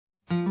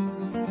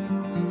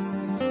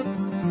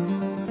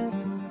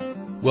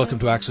Welcome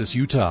to Access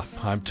Utah.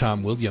 I'm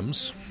Tom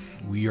Williams.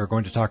 We are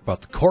going to talk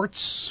about the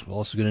courts. We're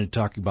also going to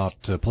talk about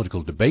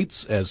political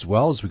debates as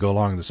well as we go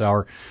along this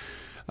hour.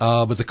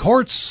 But the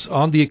courts,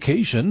 on the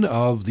occasion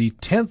of the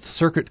 10th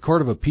Circuit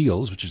Court of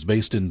Appeals, which is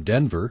based in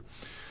Denver,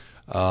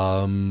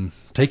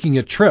 taking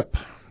a trip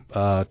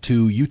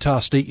to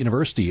Utah State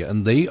University,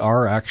 and they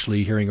are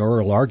actually hearing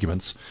oral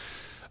arguments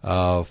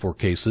for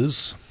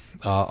cases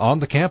on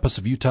the campus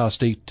of Utah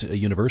State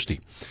University.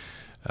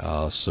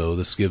 So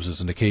this gives us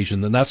an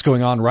occasion, and that's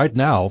going on right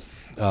now.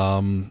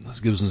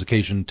 This gives us an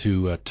occasion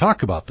to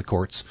talk about the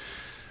courts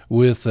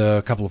with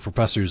a couple of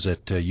professors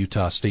at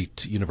Utah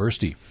State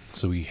University.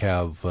 So we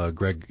have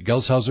Greg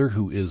Gelshauser,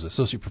 who is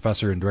Associate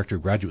Professor and Director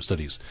of Graduate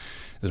Studies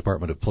in the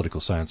Department of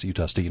Political Science at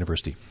Utah State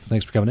University.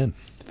 Thanks for coming in.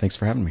 Thanks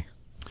for having me.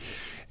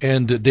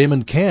 And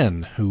Damon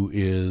Cann, who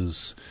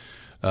is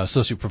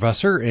Associate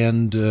Professor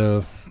and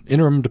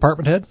Interim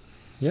Department Head?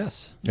 Yes.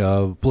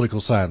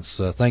 Political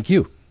Science. Thank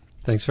you.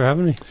 Thanks for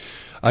having me.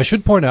 I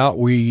should point out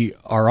we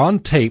are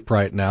on tape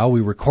right now.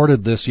 We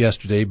recorded this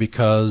yesterday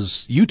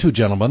because you two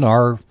gentlemen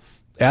are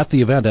at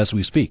the event as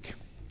we speak.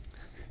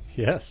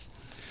 Yes.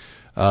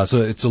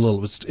 So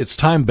it's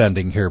time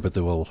bending here, but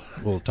we'll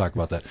talk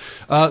about that.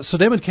 So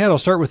Damon Cann, I'll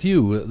start with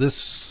you. This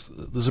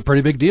is a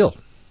pretty big deal.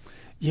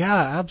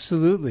 Yeah,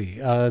 absolutely.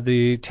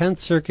 The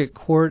 10th Circuit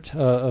Court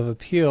of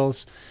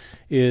Appeals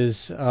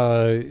is,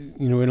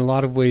 in a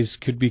lot of ways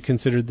could be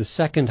considered the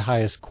second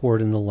highest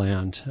court in the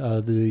land.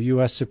 The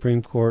U.S.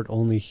 Supreme Court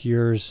only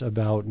hears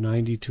about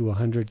 90 to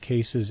 100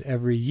 cases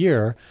every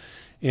year,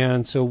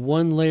 and so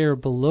one layer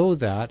below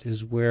that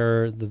is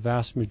where the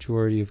vast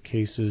majority of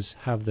cases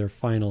have their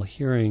final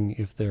hearing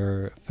if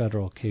they're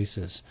federal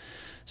cases.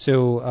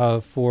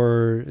 So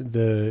for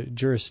the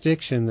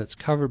jurisdiction that's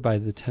covered by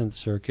the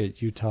 10th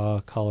Circuit, Utah,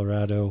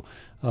 Colorado,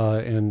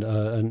 and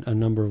a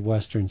number of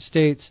western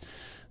states,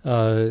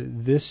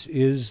 this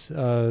is,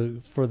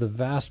 for the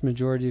vast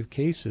majority of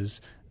cases,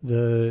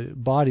 the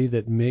body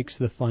that makes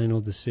the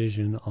final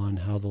decision on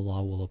how the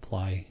law will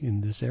apply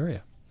in this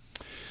area.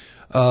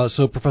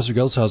 So, Professor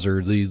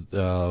Gelshauser,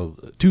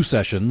 the two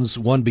sessions,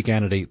 one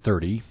began at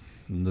 8:30,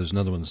 and there's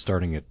another one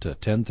starting at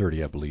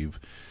 10:30, I believe.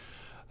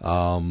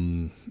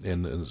 And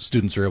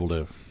students are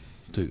able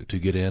to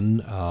get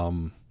in.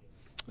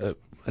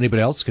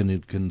 Anybody else?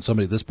 Can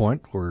somebody at this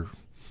point? We're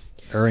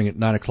airing at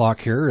 9 o'clock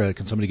here.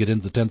 Can somebody get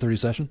into the 10:30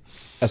 session?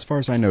 As far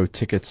as I know,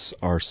 tickets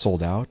are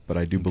sold out, but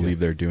I do believe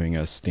they're doing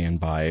a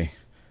standby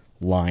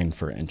line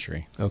for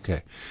entry.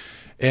 Okay.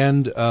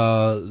 And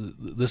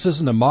this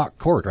isn't a mock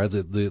court, right?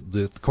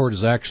 The court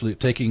is actually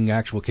taking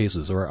actual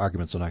cases or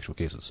arguments on actual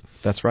cases.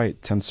 That's right.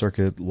 10th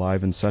Circuit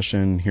live in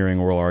session, hearing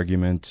oral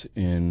argument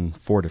in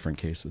 4 different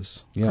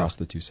cases across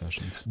the 2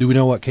 sessions. Do we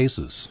know what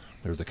cases?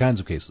 Or the kinds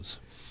of cases?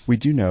 We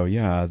do know,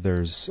 yeah.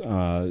 There's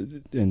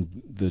and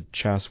the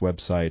CHAS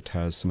website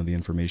has some of the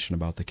information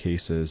about the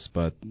cases,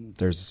 but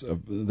there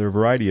are a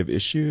variety of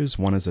issues.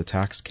 One is a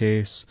tax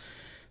case.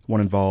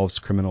 One involves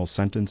criminal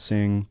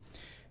sentencing.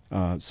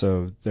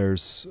 So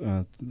there's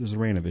a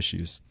range of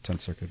issues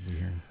 10th Circuit we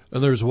hear.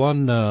 And there's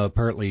one,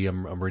 apparently,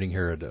 I'm reading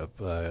here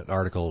an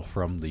article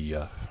from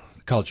the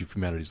College of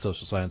Humanities and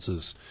Social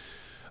Sciences,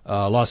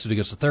 lawsuit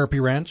against the Therapy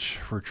Ranch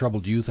for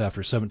troubled youth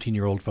after a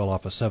 17-year-old fell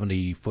off a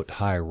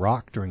 70-foot-high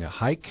rock during a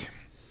hike.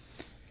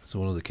 So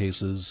one of the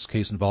case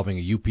involving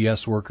a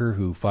UPS worker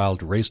who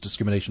filed a race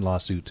discrimination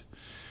lawsuit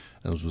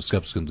and was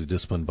subsequently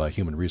disciplined by a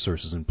human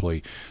resources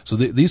employee. So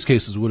these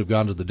cases would have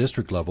gone to the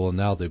district level, and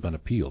now they've been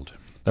appealed.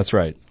 That's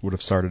right. Would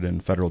have started in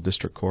federal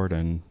district court,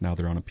 and now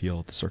they're on appeal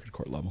at the circuit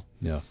court level.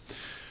 Yeah.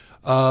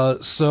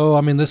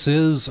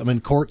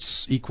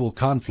 Courts equal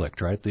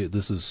conflict, right?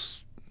 This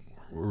is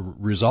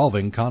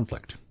resolving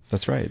conflict.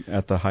 That's right,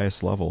 at the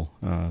highest level.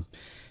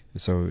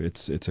 So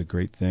it's a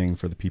great thing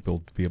for the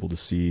people to be able to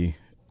see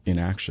in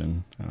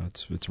action.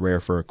 It's rare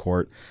for a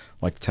court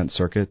like the 10th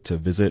Circuit to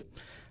visit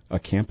a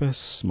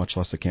campus, much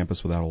less a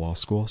campus without a law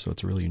school, so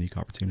it's a really unique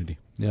opportunity.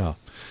 Yeah.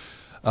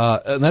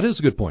 And that is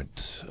a good point.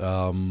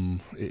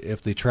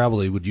 If they travel,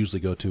 they would usually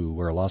go to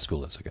where a law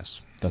school is, I guess.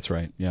 That's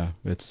right. Yeah,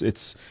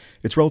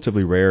 it's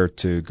relatively rare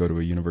to go to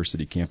a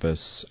university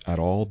campus at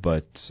all.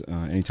 But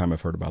anytime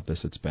I've heard about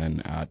this, it's been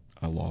at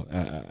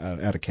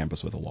a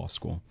campus with a law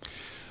school.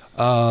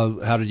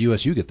 How did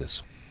USU get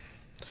this?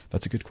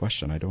 That's a good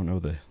question. I don't know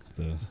the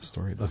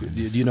story. Okay.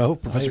 Do you know,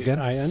 Professor Cann?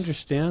 I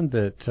understand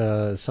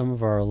that some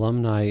of our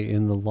alumni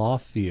in the law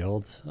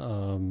field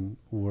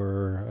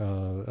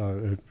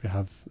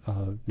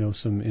know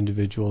some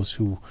individuals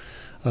who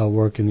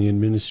work in the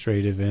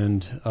administrative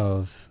end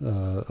of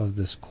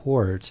this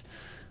court,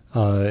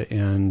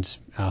 and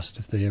asked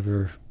if they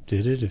ever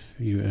did it,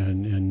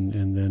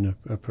 and then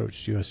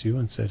approached USU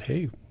and said,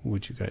 "Hey,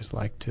 would you guys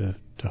like to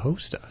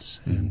host us?"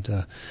 Mm-hmm.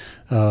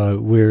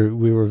 And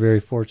we were very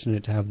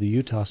fortunate to have the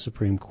Utah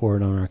Supreme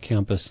Court on our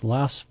campus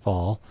last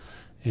fall,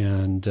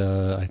 and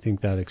I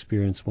think that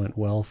experience went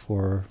well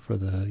for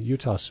the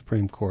Utah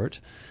Supreme Court.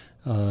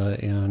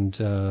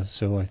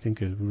 So I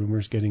think a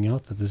rumor's getting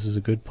out that this is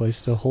a good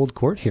place to hold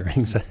court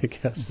hearings, I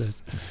guess.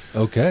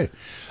 Okay.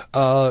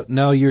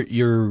 Now,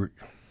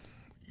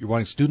 you're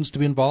wanting students to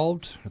be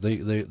involved.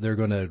 They're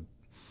going to,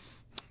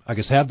 I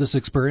guess, have this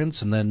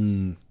experience and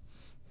then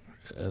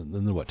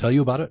what? Tell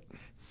you about it.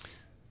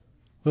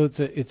 Well,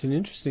 it's an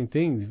interesting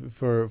thing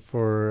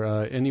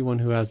for anyone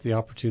who has the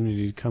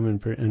opportunity to come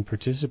and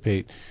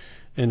participate.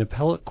 An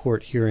appellate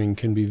court hearing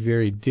can be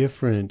very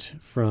different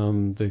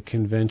from the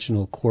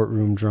conventional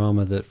courtroom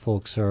drama that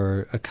folks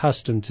are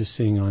accustomed to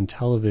seeing on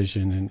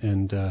television.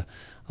 And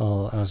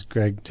I'll ask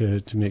Greg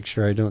to make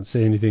sure I don't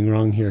say anything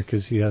wrong here,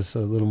 because he has a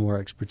little more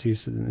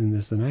expertise in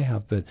this than I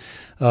have. But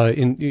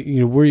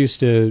we're used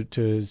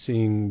to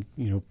seeing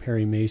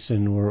Perry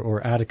Mason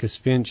or Atticus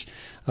Finch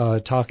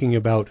talking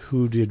about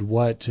who did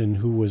what and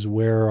who was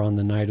where on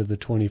the night of the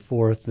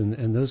 24th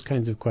and those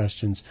kinds of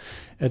questions.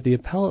 At the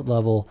appellate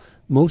level,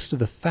 most of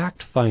the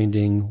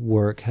fact-finding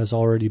work has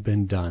already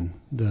been done.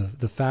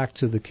 The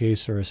facts of the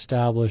case are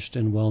established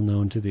and well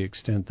known to the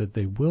extent that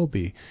they will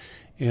be.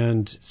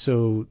 And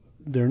so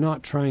they're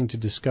not trying to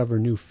discover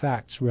new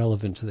facts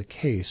relevant to the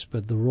case,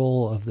 but the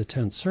role of the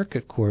Tenth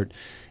Circuit Court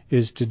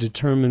is to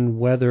determine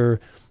whether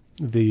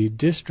the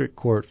district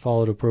court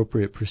followed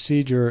appropriate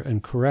procedure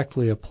and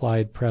correctly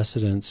applied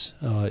precedents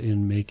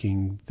in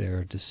making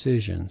their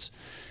decisions.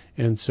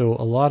 And so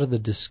a lot of the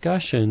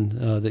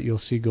discussion that you'll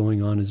see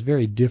going on is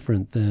very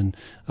different than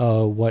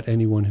what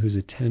anyone who's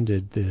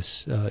attended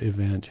this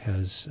event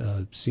has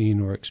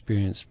seen or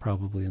experienced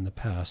probably in the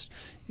past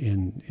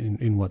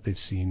in what they've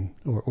seen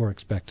or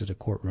expected a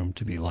courtroom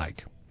to be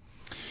like.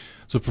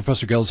 So,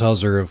 Professor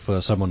Gelshauser,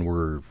 if someone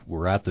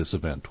were at this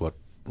event, what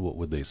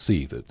would they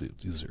see? That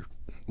these are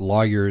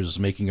lawyers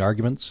making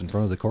arguments in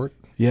front of the court?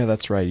 Yeah,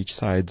 that's right. Each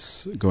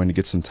side's going to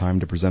get some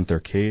time to present their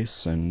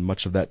case, and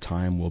much of that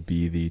time will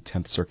be the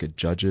Tenth Circuit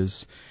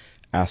judges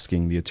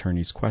asking the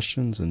attorneys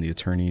questions and the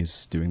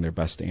attorneys doing their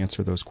best to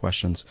answer those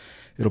questions.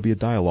 It'll be a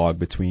dialogue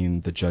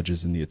between the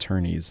judges and the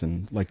attorneys,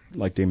 and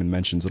like Damon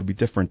mentions, it'll be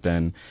different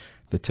than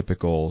the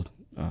typical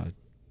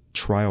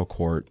trial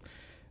court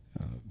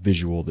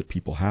visual that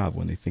people have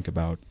when they think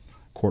about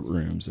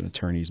courtrooms and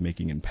attorneys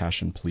making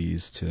impassioned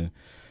pleas to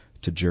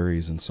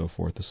juries and so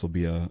forth. This will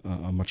be a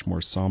much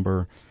more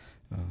somber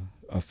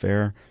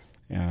affair,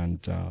 and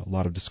a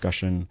lot of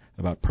discussion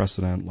about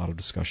precedent, a lot of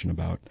discussion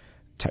about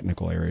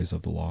technical areas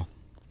of the law.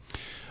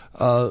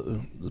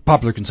 The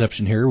popular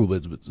conception here,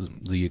 with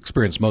the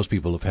experience most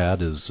people have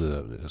had, is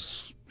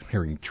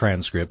hearing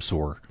transcripts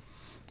or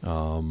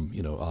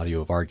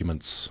audio of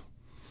arguments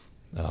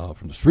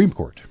from the Supreme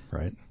Court,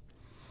 right?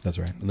 That's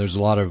right. And there's a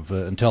lot of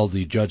until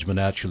the judgment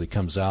actually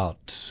comes out,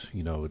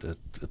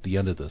 at the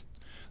end of the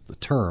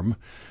term,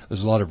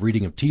 there's a lot of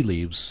reading of tea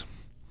leaves.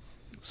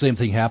 Same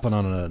thing happen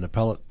on an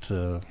appellate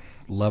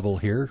level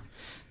here.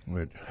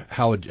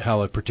 How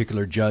a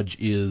particular judge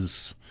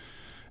is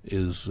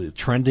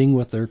trending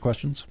with their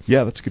questions?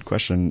 Yeah, that's a good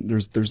question.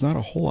 There's not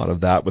a whole lot of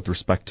that with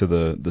respect to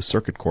the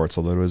circuit courts,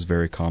 although it is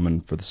very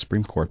common for the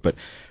Supreme Court. But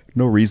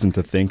no reason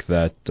to think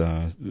that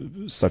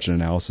such an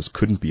analysis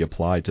couldn't be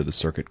applied to the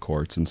circuit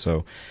courts. And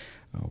so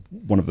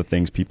one of the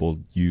things people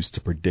use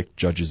to predict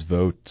judges'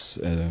 votes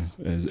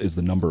is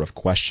the number of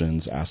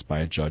questions asked by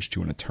a judge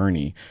to an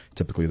attorney.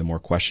 Typically, the more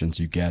questions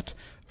you get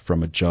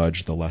from a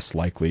judge, the less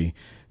likely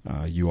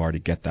you are to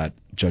get that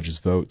judge's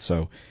vote.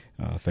 So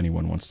if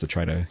anyone wants to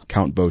try to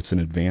count votes in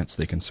advance,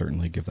 they can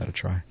certainly give that a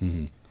try.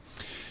 Mm-hmm.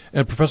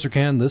 And Professor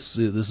Can, this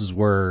is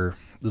where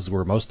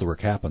most of the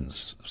work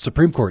happens.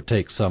 Supreme Court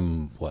takes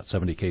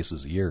 70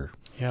 cases a year.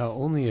 Yeah,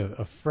 only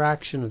a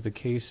fraction of the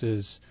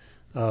cases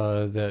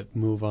that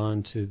move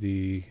on to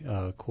the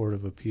Court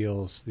of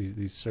Appeals,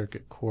 these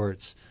circuit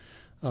courts,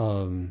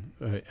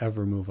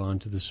 ever move on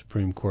to the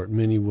Supreme Court.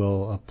 Many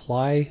will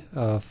apply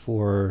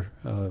for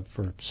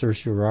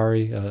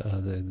certiorari,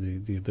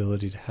 the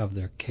ability to have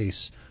their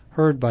case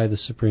heard by the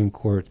Supreme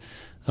Court,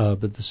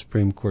 but the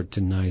Supreme Court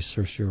denies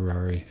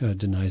certiorari,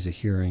 denies a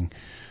hearing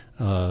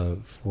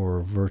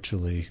for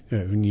virtually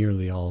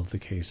nearly all of the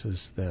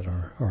cases that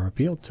are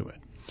appealed to it.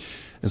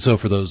 And so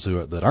for those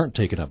that aren't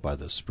taken up by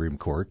the Supreme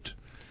Court,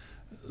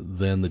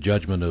 then the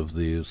judgment of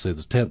the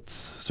 10th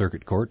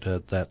Circuit Court,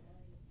 that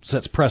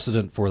sets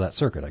precedent for that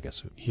circuit, I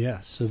guess.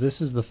 Yes, so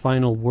this is the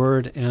final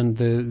word, and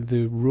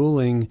the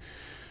ruling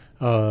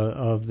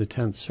of the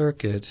 10th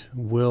Circuit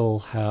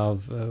will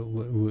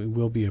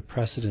be a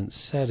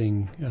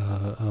precedent-setting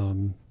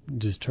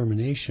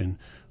determination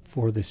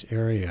for this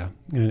area.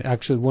 And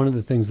actually, one of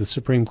the things the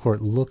Supreme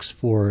Court looks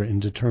for in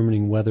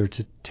determining whether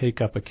to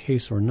take up a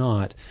case or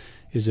not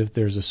is if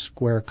there's a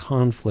square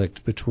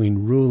conflict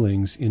between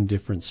rulings in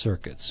different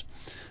circuits.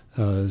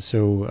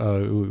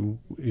 So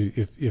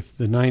if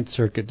the Ninth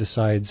Circuit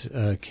decides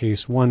a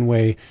case one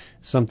way,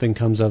 something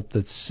comes up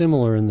that's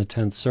similar in the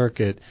Tenth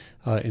Circuit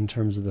in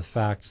terms of the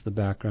facts, the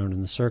background,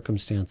 and the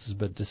circumstances,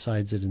 but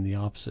decides it in the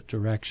opposite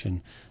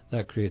direction,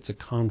 that creates a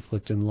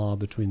conflict in law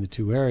between the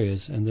two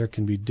areas, and there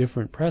can be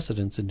different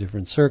precedents in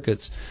different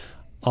circuits.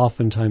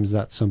 Oftentimes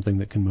that's something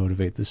that can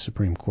motivate the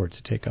Supreme Court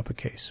to take up a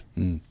case.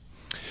 Mm.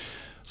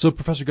 So,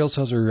 Professor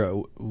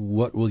Gelshauser,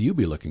 what will you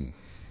be looking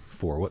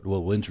for? What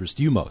will interest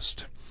you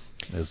most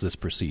as this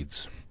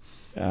proceeds?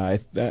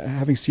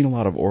 Having seen a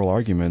lot of oral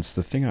arguments,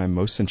 the thing I'm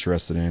most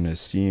interested in is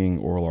seeing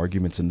oral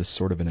arguments in this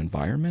sort of an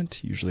environment.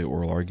 Usually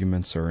oral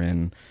arguments are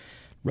in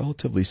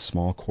relatively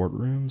small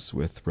courtrooms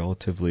with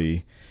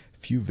relatively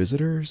few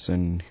visitors,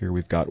 and here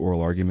we've got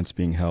oral arguments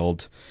being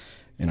held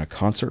in a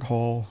concert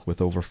hall with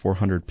over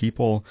 400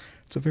 people.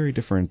 It's a very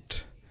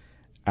different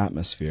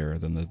atmosphere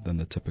than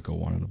the typical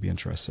one. It'll be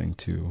interesting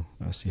to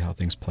see how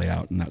things play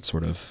out in that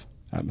sort of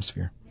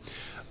atmosphere.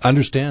 I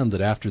understand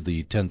that after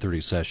the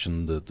 10:30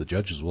 session, the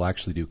judges will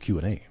actually do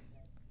Q&A.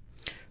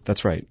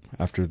 That's right.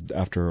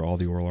 After all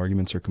the oral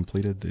arguments are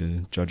completed,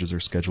 the judges are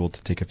scheduled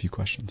to take a few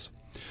questions.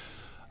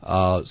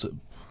 So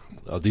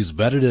are these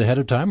vetted ahead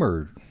of time,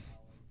 or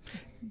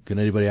can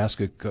anybody ask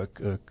a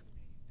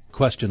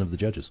question of the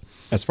judges?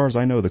 As far as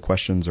I know, the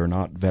questions are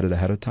not vetted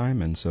ahead of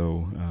time, and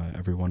so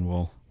everyone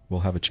will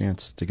have a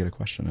chance to get a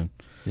question in.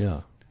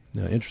 Yeah,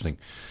 interesting.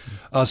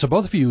 So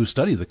both of you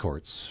study the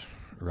courts,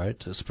 right?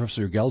 So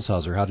Professor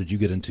Gelshauser, how did you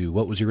get into,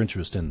 what was your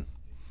interest in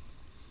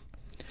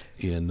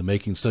the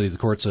making study of the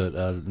courts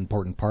an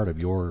important part of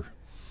your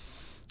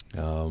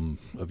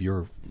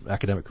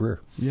academic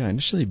career? Yeah, I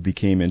initially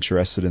became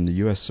interested in the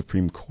U.S.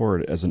 Supreme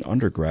Court as an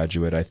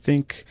undergraduate, I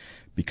think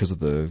because of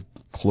the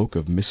cloak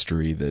of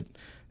mystery that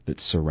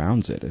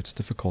surrounds it. It's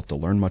difficult to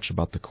learn much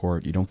about the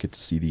court. You don't get to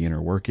see the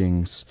inner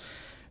workings.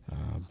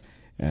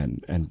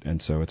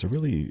 And so it's a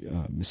really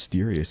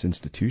mysterious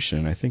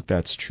institution. I think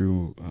that's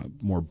true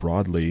more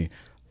broadly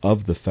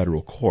of the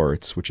federal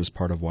courts, which is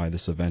part of why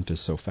this event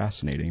is so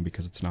fascinating,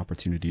 because it's an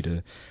opportunity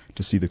to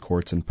see the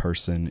courts in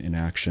person, in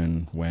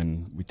action,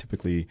 when we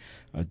typically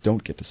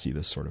don't get to see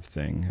this sort of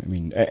thing. I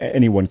mean,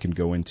 anyone can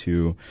go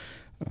into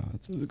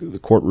the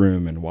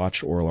courtroom and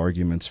watch oral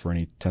arguments for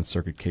any Tenth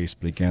Circuit case,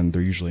 but again,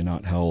 they're usually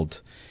not held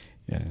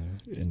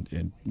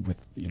with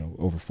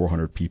over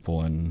 400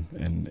 people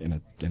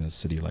in a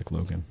city like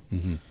Logan.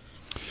 Mm-hmm.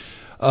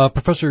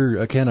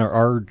 Professor Ken,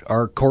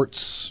 are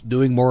courts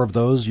doing more of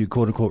those, you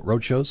quote unquote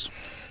roadshows?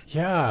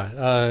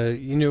 Yeah,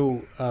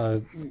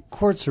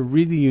 courts are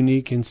really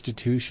unique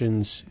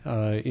institutions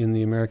in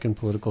the American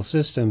political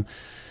system.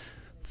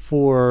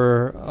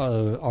 For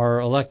our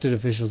elected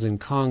officials in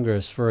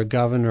Congress, for a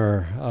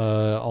governor,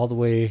 all the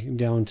way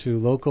down to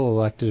local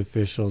elected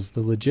officials,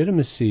 the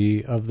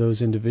legitimacy of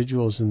those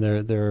individuals and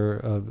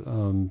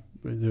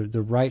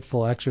the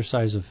rightful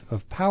exercise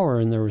of power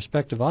in their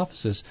respective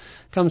offices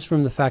comes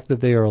from the fact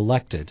that they are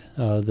elected,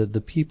 that the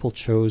people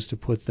chose to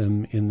put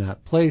them in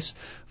that place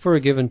for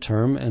a given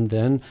term, and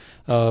then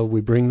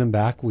we bring them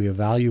back, we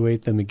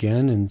evaluate them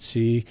again, and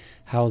see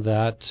how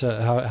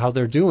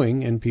they're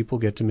doing, and people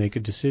get to make a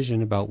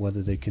decision about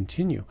whether they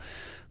continue.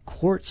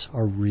 Courts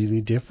are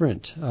really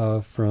different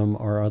from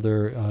our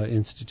other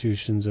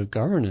institutions of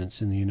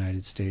governance in the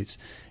United States,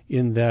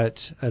 in that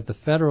at the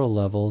federal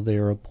level they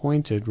are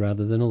appointed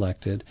rather than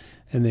elected,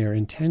 and they are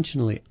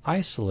intentionally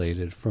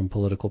isolated from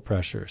political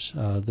pressures,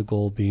 the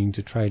goal being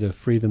to try to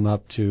free them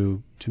up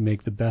to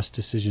make the best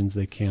decisions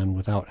they can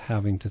without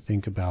having to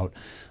think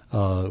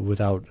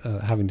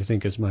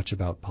as much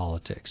about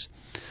politics.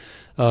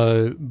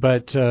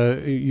 But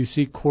you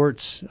see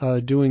courts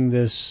doing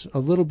this a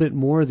little bit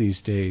more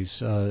these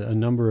days. A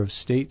number of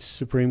state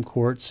Supreme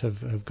Courts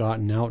have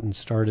gotten out and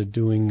started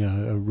doing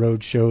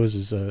road shows,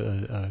 as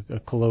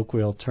a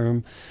colloquial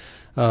term,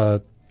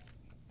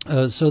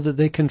 so that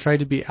they can try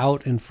to be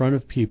out in front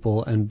of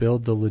people and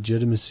build the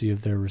legitimacy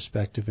of their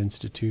respective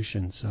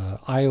institutions.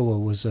 Iowa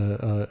was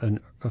a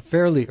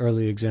fairly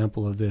early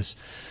example of this,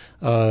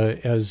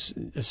 as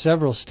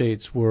several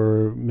states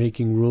were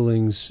making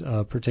rulings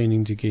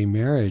pertaining to gay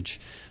marriage.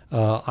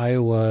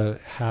 Iowa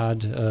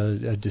had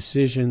a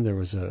decision. There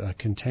was a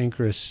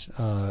cantankerous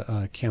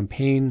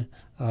campaign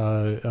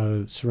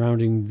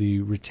surrounding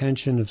the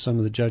retention of some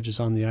of the judges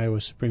on the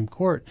Iowa Supreme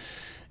Court.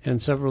 And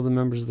several of the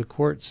members of the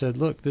court said,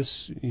 look,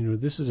 this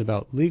is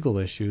about legal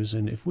issues,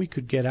 and if we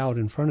could get out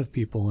in front of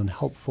people and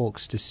help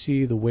folks to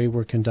see the way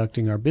we're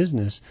conducting our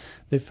business,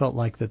 they felt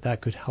like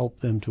that could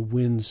help them to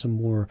win some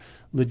more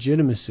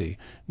legitimacy,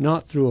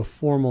 not through a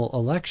formal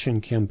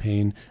election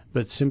campaign,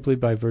 but simply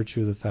by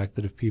virtue of the fact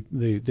that if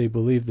they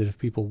believe that if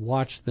people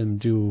watch them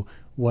do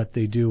what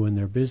they do in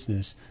their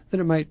business,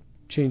 then it might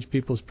change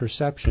people's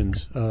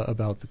perceptions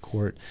about the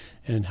court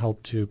and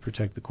help to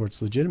protect the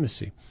court's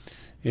legitimacy.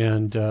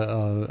 And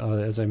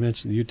as I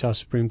mentioned, the Utah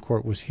Supreme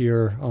Court was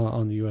here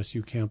on the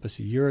USU campus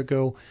a year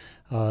ago,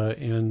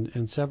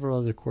 and several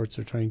other courts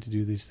are trying to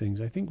do these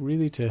things, I think,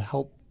 really to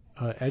help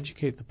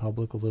educate the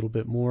public a little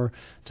bit more,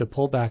 to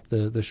pull back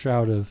the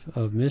shroud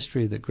of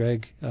mystery that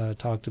Greg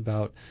talked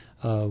about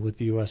with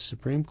the U.S.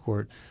 Supreme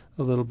Court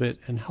a little bit,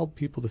 and help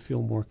people to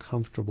feel more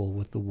comfortable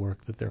with the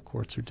work that their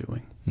courts are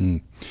doing.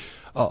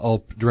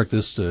 I'll direct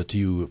this to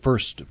you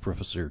first,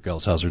 Professor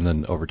Gelshauser, and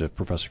then over to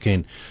Professor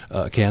Ken.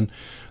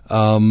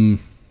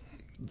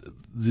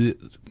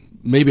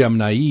 Maybe I'm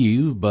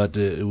naive, but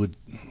it would.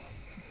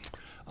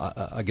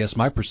 I guess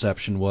my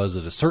perception was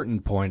at a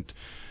certain point,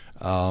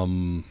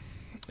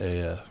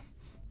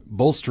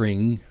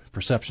 bolstering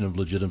perception of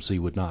legitimacy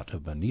would not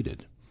have been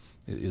needed.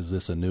 Is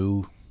this a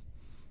new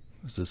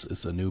Is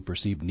this a new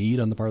perceived need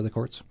on the part of the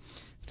courts?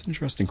 It's an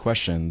interesting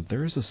question.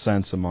 There is a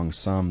sense among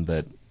some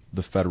that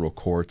the federal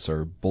courts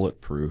are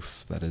bulletproof.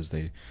 That is,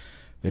 they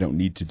don't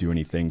need to do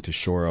anything to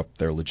shore up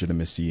their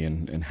legitimacy,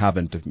 and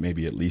haven't,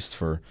 maybe at least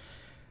for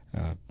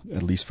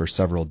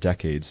several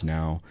decades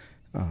now.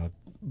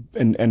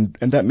 And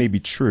that may be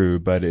true,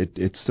 but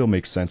it still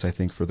makes sense, I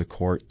think, for the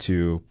court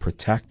to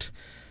protect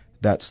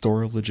that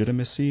store of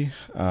legitimacy,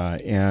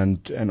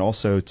 and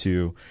also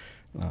to,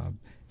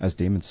 as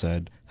Damon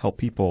said, help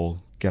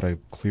people get a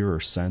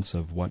clearer sense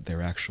of what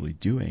they're actually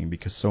doing,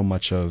 because so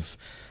much of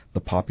the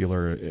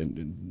popular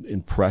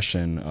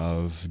impression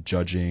of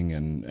judging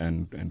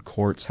and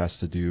courts has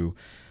to do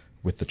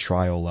with the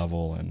trial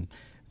level, and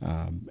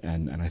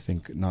I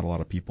think not a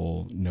lot of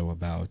people know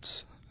about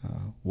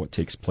what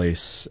takes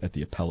place at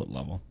the appellate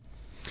level.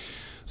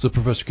 So,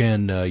 Professor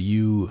Kan,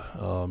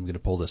 I'm going to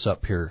pull this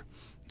up here.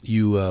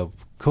 You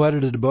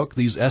co-edited a book,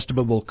 These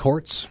Estimable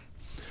Courts,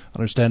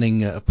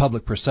 Understanding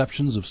Public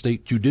Perceptions of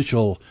State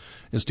Judicial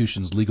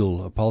Institutions'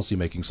 Legal Policy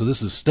Making. So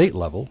this is state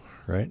level,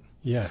 right?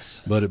 Yes.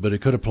 But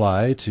it could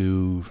apply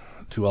to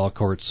all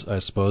courts, I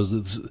suppose.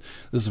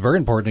 This is a very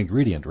important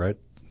ingredient, right?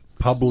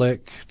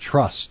 Public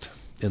trust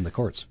in the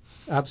courts.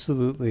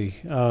 Absolutely.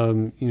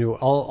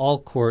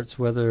 All courts,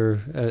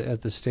 whether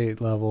at the state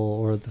level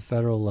or at the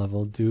federal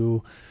level,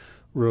 do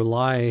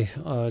rely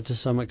to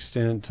some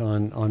extent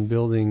on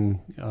building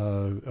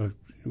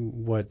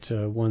what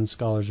one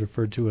scholars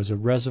referred to as a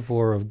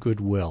reservoir of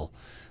goodwill,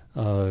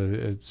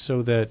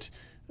 so that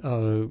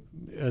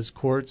as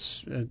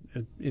courts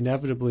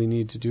inevitably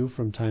need to do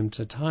from time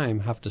to time,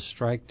 have to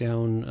strike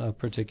down a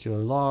particular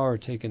law or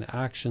take an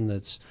action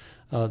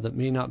that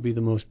may not be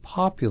the most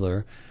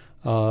popular,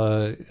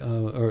 or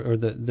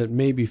that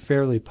may be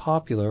fairly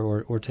popular,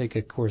 or take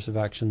a course of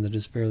action that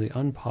is fairly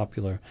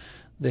unpopular.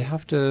 They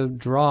have to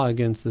draw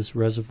against this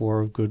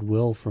reservoir of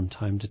goodwill from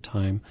time to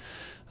time.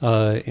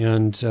 So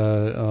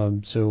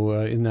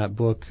in that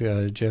book,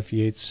 Jeff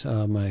Yates,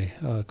 my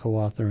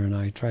co-author, and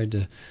I tried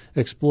to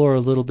explore a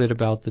little bit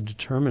about the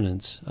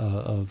determinants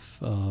of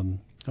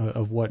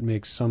what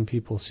makes some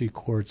people see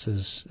courts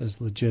as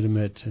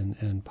legitimate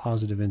and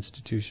positive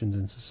institutions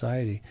in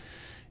society.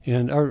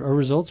 And our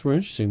results were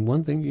interesting.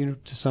 One thing,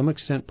 to some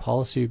extent,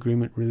 policy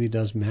agreement really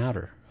does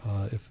matter.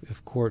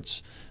 If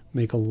courts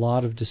make a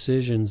lot of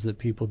decisions that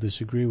people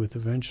disagree with,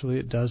 eventually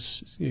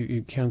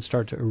it can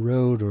start to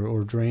erode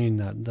or drain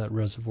that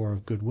reservoir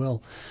of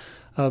goodwill.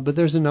 But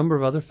there's a number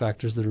of other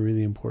factors that are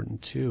really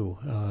important too,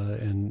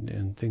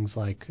 and things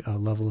like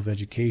level of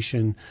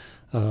education,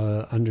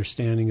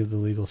 understanding of the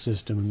legal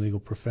system and legal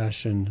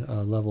profession,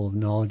 level of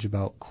knowledge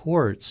about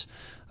courts,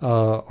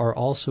 are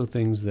also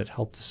things that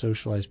help to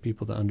socialize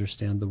people to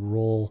understand the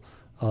role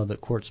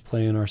that courts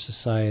play in our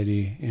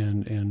society,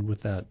 and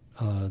with that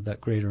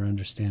greater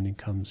understanding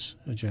comes,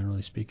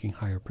 generally speaking,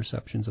 higher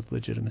perceptions of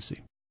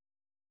legitimacy.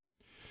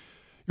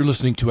 You're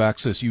listening to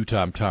Access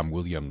Utah. I'm Tom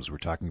Williams. We're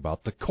talking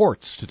about the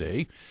courts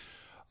today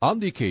on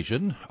the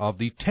occasion of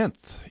the 10th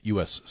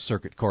U.S.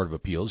 Circuit Court of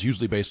Appeals,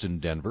 usually based in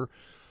Denver,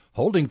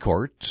 holding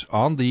court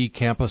on the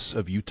campus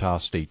of Utah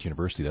State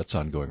University. That's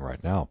ongoing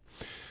right now.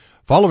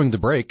 Following the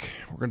break,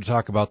 we're going to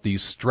talk about the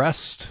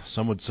stressed,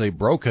 some would say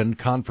broken,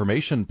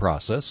 confirmation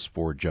process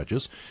for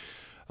judges,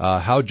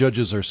 how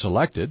judges are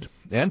selected,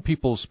 and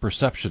people's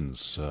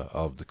perceptions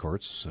of the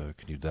courts.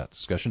 Continue that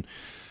discussion.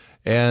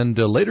 And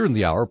later in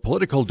the hour,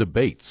 political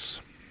debates.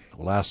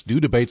 We'll ask,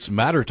 do debates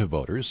matter to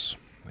voters,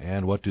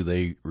 and what do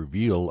they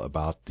reveal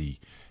about the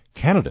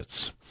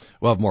candidates?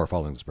 We'll have more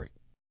following this break.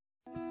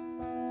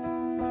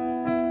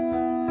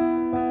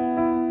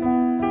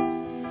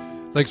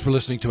 Thanks for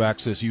listening to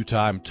Access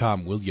Utah. I'm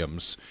Tom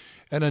Williams.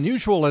 An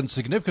unusual and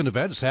significant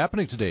event is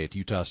happening today at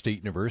Utah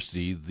State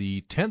University.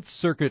 The 10th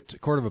Circuit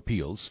Court of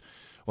Appeals,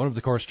 one of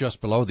the courts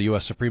just below the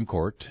U.S. Supreme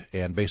Court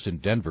and based in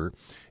Denver,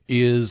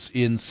 is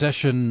in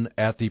session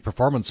at the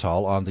Performance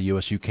Hall on the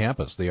USU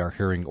campus. They are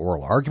hearing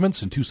oral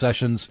arguments in 2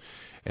 sessions,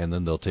 and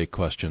then they'll take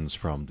questions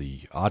from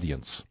the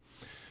audience.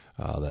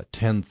 That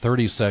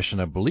 10:30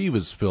 session, I believe,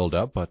 is filled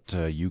up, but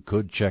you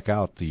could check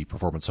out the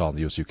Performance Hall on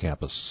the USU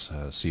campus,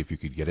 see if you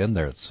could get in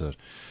there. It's an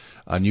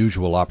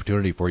unusual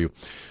opportunity for you.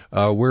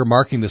 We're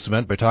marking this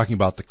event by talking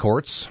about the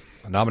courts,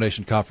 a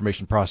nomination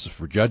confirmation process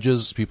for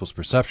judges, people's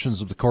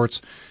perceptions of the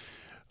courts.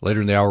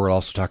 Later in the hour, we'll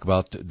also talk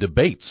about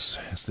debates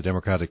as the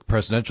Democratic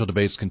presidential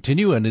debates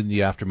continue, and in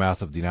the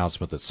aftermath of the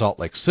announcement that Salt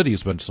Lake City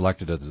has been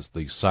selected as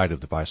the site of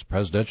the vice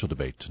presidential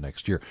debate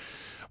next year.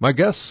 My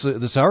guests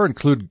this hour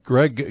include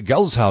Greg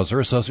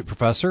Gelshauser, Associate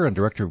Professor and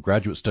Director of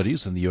Graduate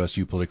Studies in the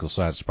USU Political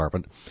Science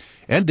Department,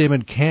 and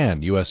Damon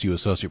Kan, USU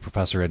Associate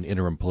Professor and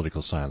Interim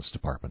Political Science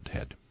Department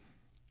Head.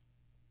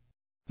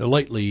 Now,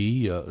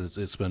 lately,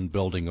 it's been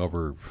building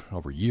over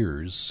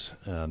years.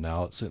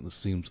 Now it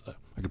seems,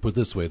 I could put it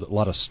this way, that a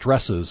lot of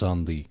stresses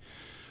on the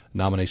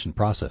nomination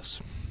process,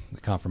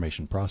 the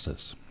confirmation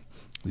process.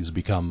 These have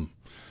become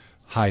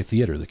high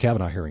theater. The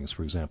Kavanaugh hearings,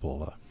 for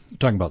example,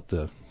 talking about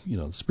the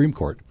Supreme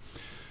Court.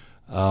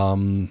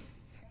 I'm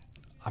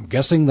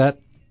guessing that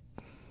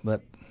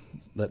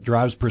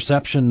drives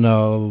perception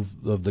of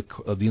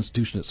the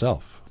institution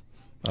itself.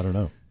 I don't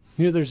know.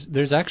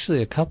 There's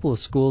actually a couple of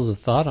schools of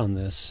thought on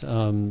this.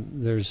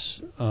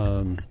 There's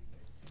some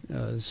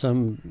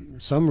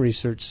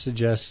research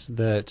suggests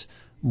that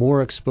the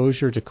more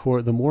exposure to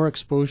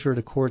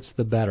courts,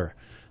 the better.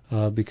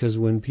 Because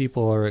when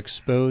people are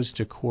exposed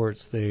to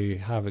courts, they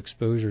have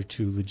exposure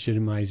to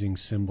legitimizing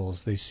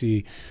symbols. They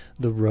see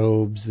the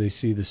robes, they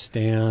see the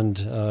stand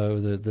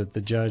that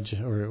the judge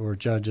or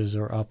judges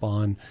are up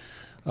on,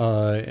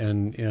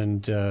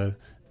 and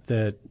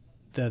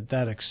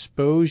that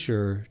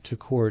exposure to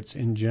courts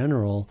in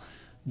general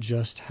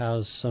just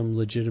has some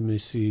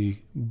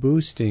legitimacy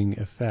boosting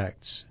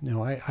effects.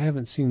 Now, I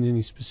haven't seen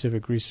any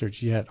specific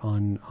research yet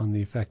on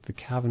the effect the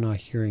Kavanaugh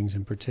hearings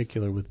in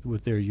particular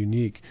with their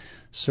unique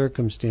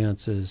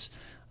circumstances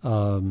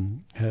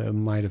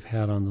might have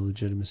had on the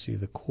legitimacy of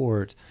the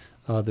court.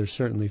 There's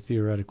certainly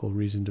theoretical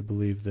reason to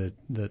believe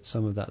that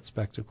some of that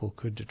spectacle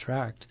could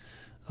detract.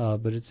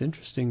 But it's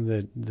interesting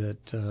that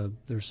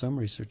there's some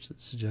research that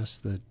suggests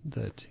that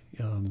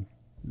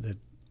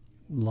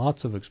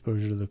lots of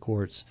exposure to the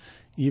courts,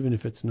 even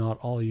if it's not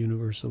all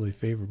universally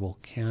favorable,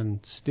 can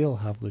still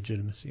have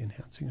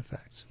legitimacy-enhancing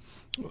effects.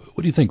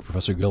 What do you think,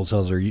 Professor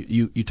Gelshauser?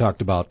 You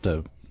talked about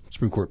the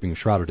Supreme Court being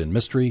shrouded in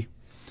mystery,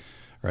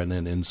 right? And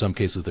then in some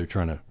cases they're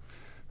trying to,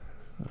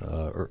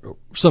 or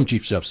some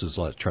Chief Justices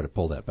try to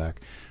pull that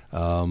back.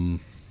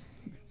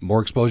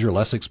 More exposure,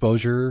 less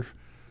exposure,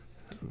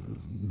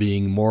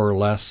 being more or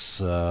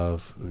less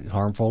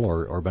harmful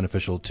or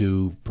beneficial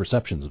to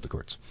perceptions of the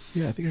courts.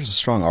 Yeah, I think there's a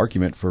strong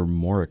argument for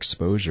more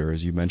exposure.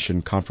 As you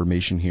mentioned,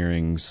 confirmation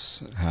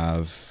hearings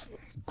have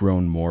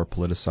grown more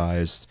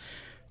politicized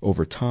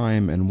over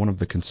time, and one of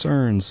the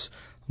concerns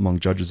among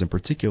judges in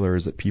particular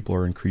is that people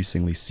are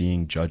increasingly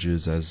seeing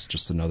judges as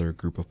just another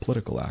group of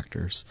political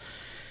actors.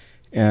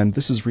 And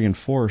this is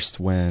reinforced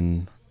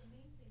when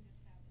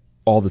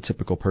all the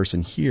typical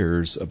person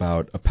hears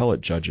about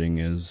appellate judging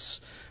is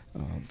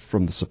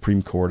from the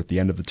Supreme Court at the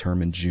end of the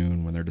term in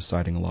June, when they're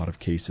deciding a lot of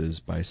cases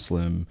by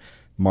slim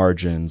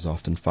margins,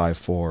 often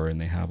 5-4,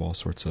 and they have all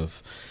sorts of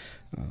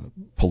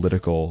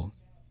political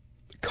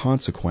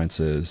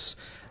consequences.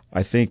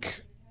 I think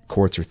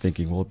courts are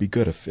thinking, well, it'd be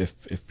good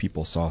if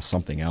people saw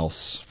something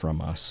else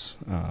from us.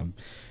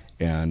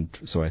 And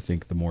so I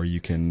think the more you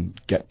can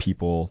get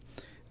people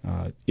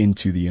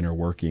into the inner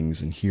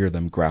workings and hear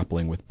them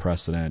grappling with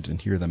precedent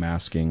and hear them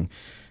asking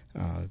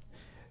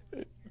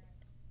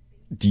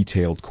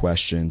detailed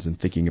questions and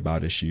thinking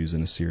about issues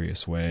in a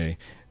serious way,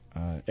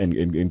 and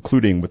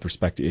including with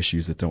respect to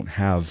issues that don't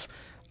have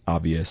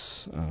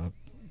obvious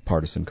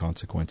partisan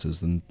consequences,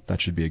 then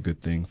that should be a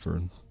good thing for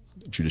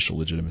judicial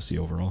legitimacy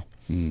overall.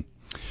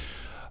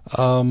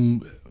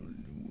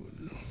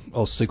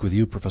 I'll stick with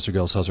you, Professor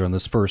Gelshauser, on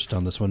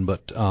this one,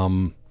 but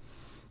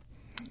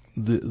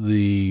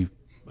the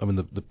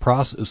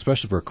process,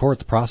 especially for a court,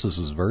 the process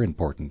is very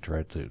important,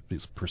 right? The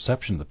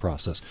perception of the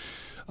process.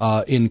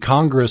 In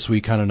Congress,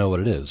 we kind of know what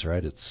it is,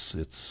 right? It's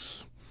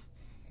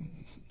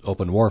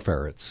open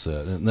warfare.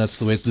 And that's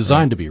the way it's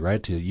designed to be,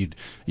 right? You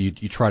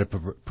try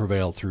to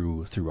prevail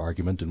through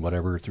argument and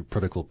whatever, through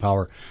political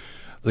power.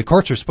 The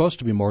courts are supposed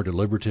to be more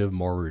deliberative,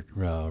 more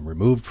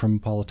removed from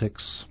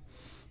politics.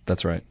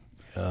 That's right.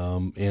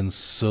 And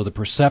so the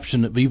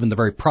perception of even the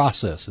very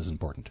process is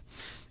important.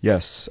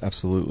 Yes,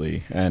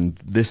 absolutely. And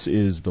this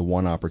is the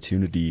one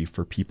opportunity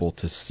for people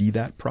to see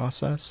that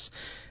process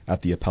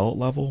at the appellate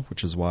level,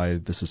 which is why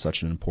this is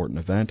such an important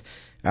event.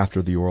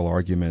 After the oral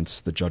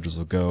arguments, the judges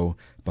will go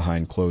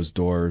behind closed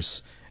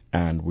doors,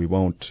 and we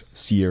won't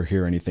see or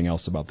hear anything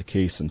else about the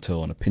case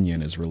until an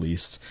opinion is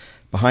released.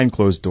 Behind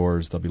closed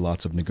doors, there'll be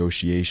lots of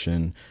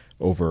negotiation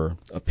over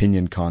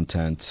opinion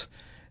content,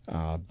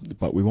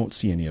 but we won't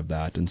see any of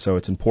that. And so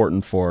it's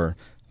important for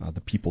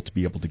the people to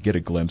be able to get a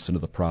glimpse into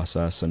the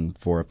process, and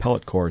for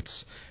appellate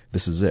courts,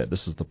 this is it.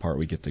 This is the part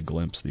we get to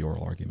glimpse the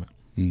oral argument.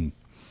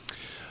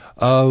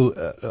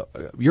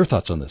 Your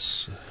thoughts on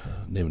this,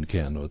 Naaman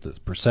Can, with the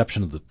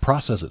perception of the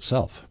process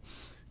itself?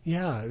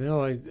 Yeah,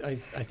 no,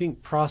 I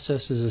think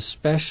process is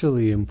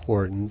especially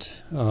important,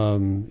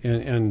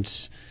 and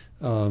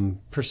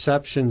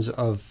perceptions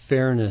of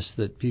fairness,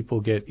 that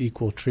people get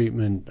equal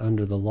treatment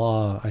under the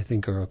law, I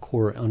think are a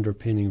core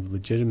underpinning of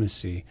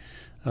legitimacy,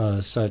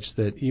 such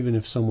that even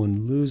if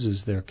someone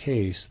loses their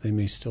case, they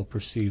may still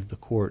perceive the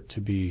court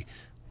to be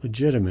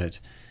legitimate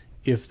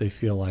if they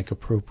feel like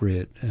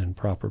appropriate and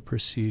proper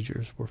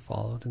procedures were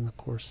followed in the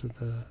course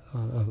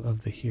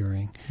of the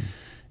hearing.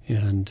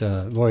 And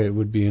boy, it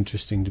would be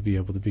interesting to be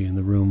able to be in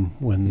the room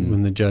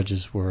when the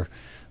judges were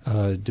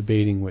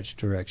debating which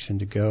direction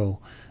to go.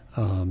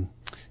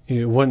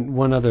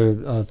 One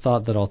other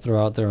thought that I'll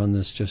throw out there on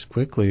this just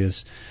quickly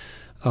is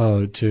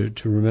to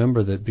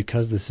remember that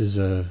because this is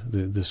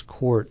this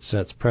court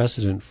sets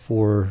precedent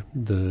for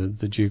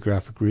the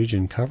geographic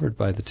region covered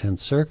by the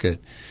 10th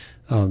Circuit,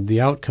 the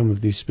outcome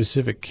of these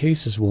specific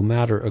cases will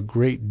matter a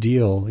great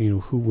deal.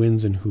 Who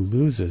wins and who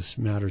loses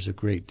matters a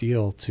great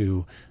deal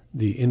to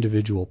the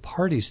individual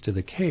parties to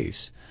the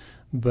case.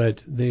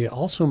 but they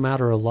also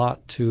matter a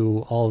lot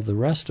to all of the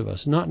rest of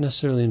us, not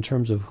necessarily in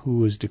terms of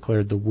who is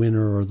declared the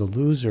winner or the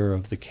loser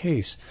of the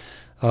case,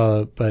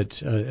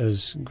 but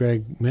as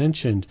Greg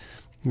mentioned,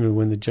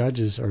 when the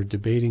judges are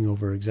debating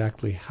over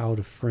exactly how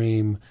to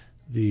frame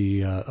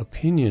the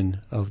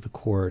opinion of the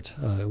court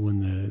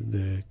when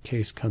the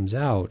case comes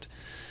out,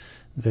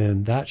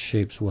 then that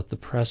shapes what the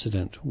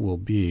precedent will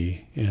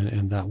be,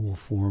 and that will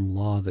form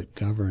law that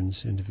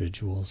governs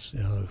individuals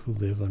who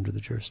live under the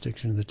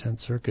jurisdiction of the Tenth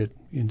Circuit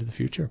into the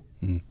future.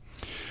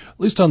 At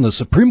least on the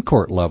Supreme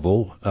Court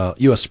level,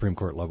 U.S. Supreme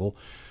Court level,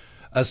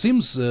 it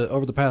seems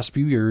over the past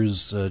few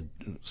years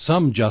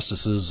some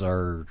justices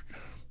are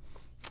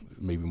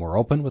maybe more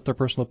open with their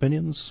personal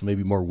opinions,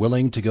 maybe more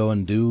willing to go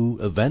and do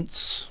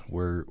events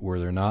where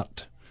they're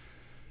not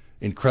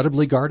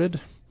incredibly guarded.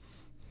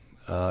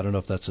 I don't know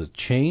if that's a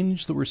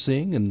change that we're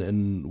seeing,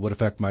 and what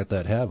effect might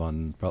that have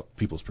on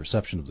people's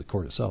perception of the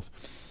court itself.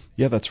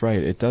 Yeah, that's right.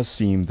 It does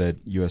seem that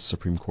U.S.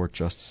 Supreme Court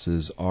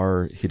justices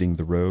are hitting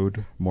the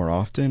road more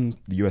often.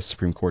 The U.S.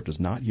 Supreme Court does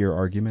not hear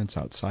arguments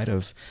outside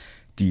of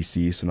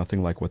D.C., so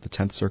nothing like what the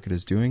Tenth Circuit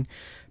is doing,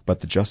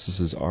 but the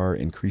justices are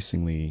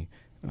increasingly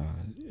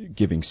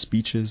giving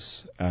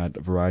speeches at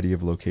a variety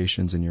of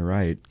locations, and you're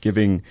right,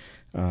 giving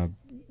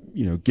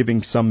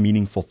some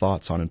meaningful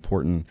thoughts on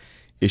important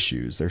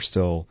issues. They're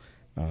still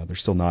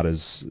not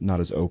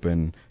as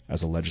open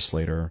as a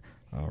legislator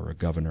or a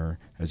governor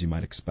as you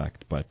might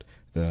expect, but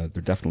there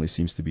definitely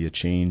seems to be a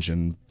change,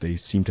 and they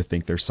seem to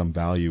think there's some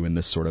value in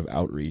this sort of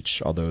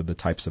outreach, although the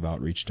types of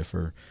outreach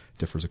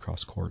differs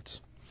across courts.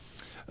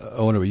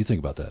 I wonder what you think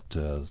about that.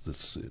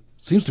 This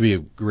seems to be a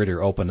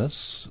greater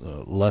openness,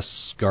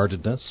 less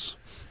guardedness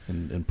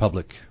in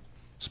public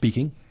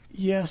speaking.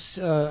 Yes,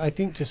 I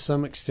think to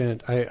some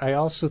extent. I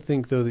also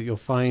think, though, that you'll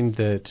find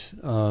that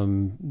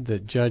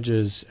that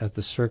judges at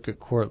the circuit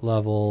court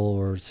level,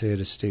 or say at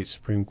a state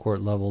Supreme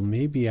Court level,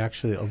 may be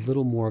actually a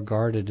little more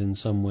guarded in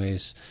some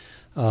ways.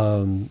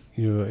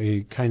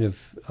 A kind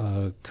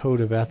of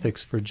code of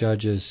ethics for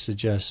judges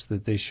suggests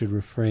that they should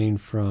refrain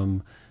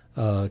from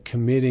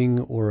committing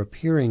or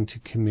appearing to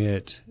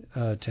commit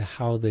to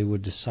how they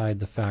would decide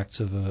the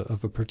facts of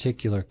a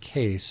particular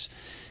case.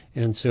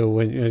 And so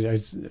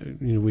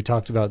when we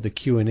talked about the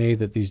Q&A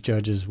that these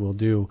judges will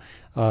do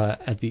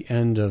at the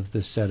end of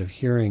this set of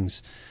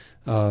hearings,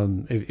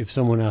 if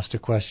someone asked a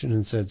question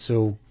and said,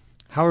 "So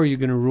how are you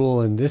going to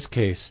rule in this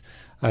case?"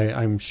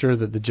 I'm sure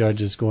that the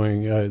judge is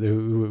going,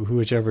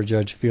 whichever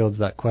judge fields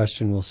that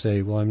question will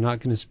say, "Well, I'm not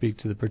going to speak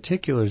to the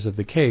particulars of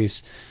the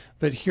case,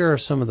 but here are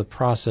some of the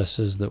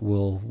processes that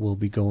we'll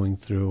be going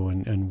through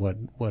and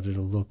what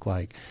it'll look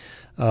like."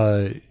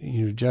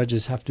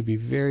 Judges have to be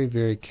very,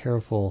 very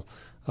careful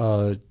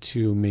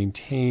to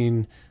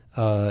maintain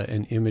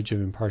an image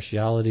of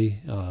impartiality.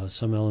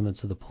 Some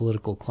elements of the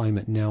political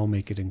climate now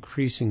make it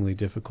increasingly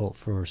difficult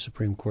for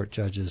Supreme Court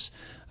judges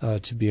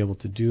to be able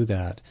to do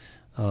that.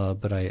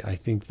 But I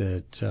think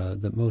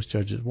that most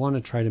judges want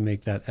to try to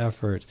make that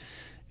effort,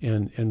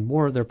 and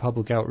more of their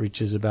public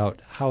outreach is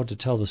about how to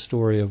tell the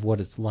story of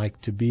what it's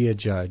like to be a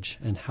judge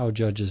and how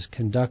judges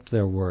conduct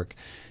their work,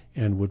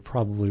 and would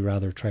probably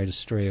rather try to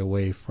stray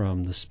away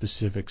from the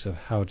specifics of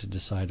how to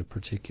decide a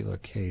particular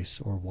case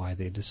or why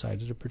they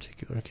decided a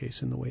particular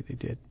case in the way they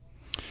did.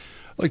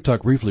 I'd like to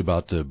talk briefly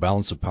about the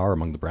balance of power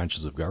among the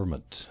branches of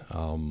government.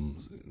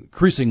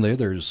 Increasingly,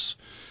 there's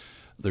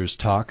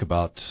talk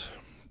about,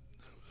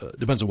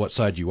 depends on what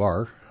side you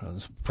are,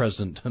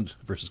 President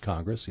versus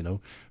Congress,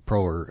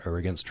 pro or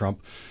against Trump,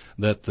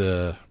 that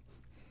the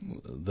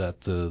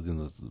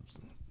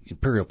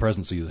imperial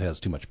presidency has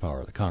too much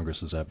power. The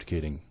Congress is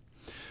abdicating.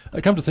 I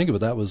come to think of it,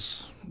 that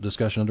was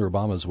discussion under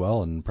Obama as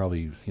well, and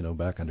probably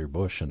back under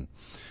Bush, and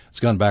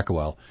it's gone back a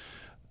while.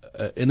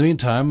 In the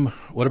meantime,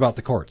 what about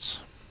the courts?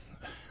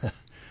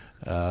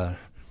 Where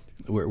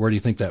do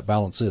you think that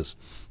balance is?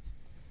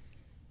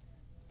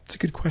 It's a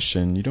good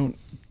question. You don't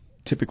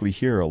typically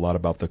hear a lot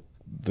about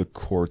the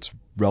court's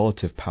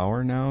relative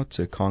power now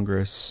to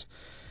Congress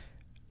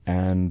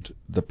and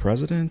the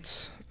president.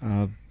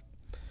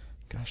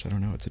 I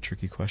don't know. It's a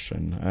tricky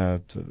question.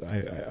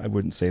 I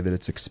wouldn't say that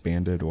it's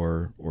expanded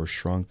or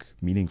shrunk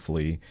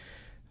meaningfully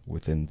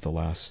within the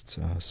last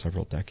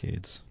several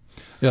decades.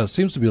 Yeah, it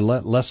seems to be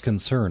less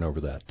concern over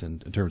that in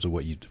terms of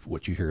what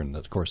you hear in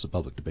the course of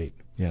public debate.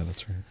 Yeah,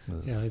 that's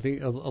right. Yeah, I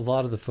think a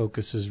lot of the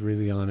focus is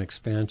really on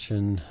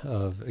expansion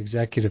of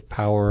executive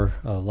power.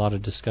 A lot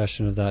of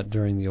discussion of that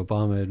during the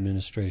Obama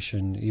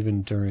administration,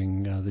 even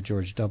during the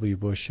George W.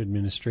 Bush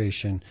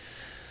administration.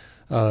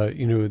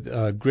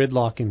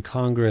 Gridlock in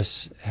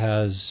Congress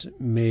has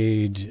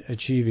made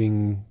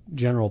achieving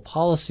general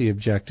policy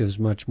objectives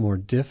much more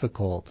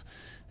difficult,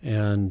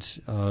 and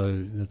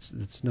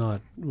it's not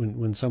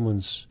when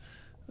someone's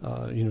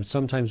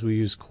sometimes we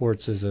use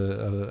courts as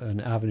an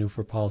avenue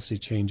for policy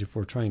change if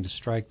we're trying to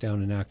strike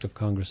down an act of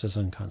Congress as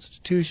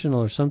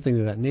unconstitutional or something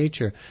of that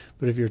nature.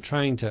 But if you're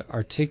trying to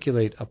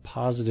articulate a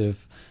positive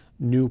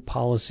new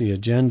policy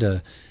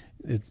agenda,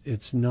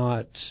 it's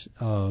not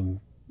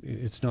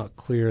it's not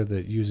clear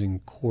that using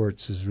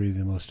courts is really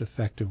the most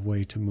effective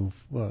way to move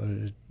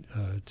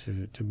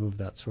to move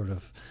that sort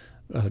of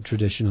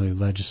traditionally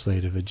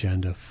legislative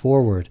agenda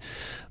forward.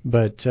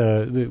 But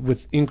with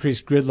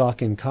increased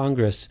gridlock in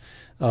Congress,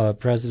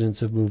 presidents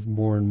have moved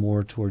more and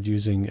more toward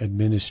using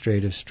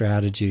administrative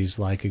strategies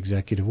like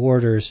executive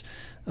orders,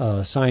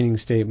 signing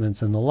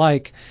statements, and the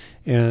like,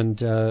 and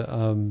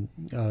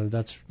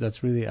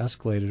that's really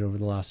escalated over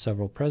the last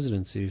several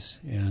presidencies.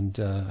 And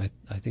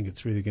I think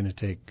it's really going to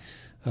take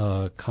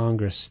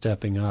Congress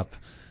stepping up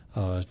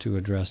to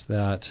address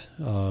that,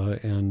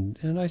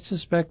 and I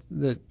suspect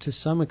that to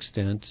some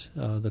extent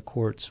the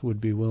courts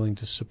would be willing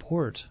to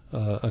support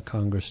a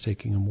Congress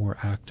taking a more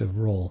active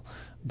role,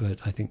 but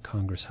I think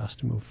Congress has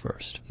to move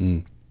first.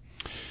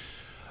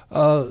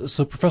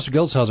 So, Professor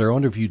Gelshauser, I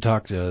wonder if you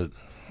talked a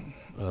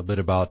bit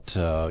about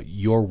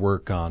your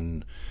work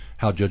on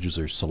how judges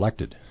are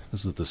selected.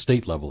 This is at the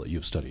state level that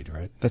you've studied,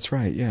 right? That's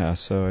right, yeah.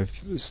 So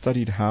I've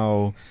studied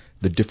how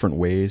the different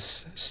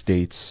ways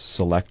states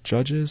select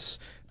judges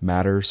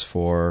matters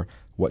for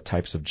what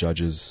types of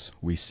judges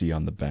we see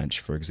on the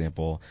bench. For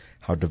example,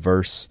 how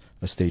diverse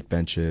a state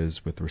bench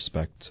is with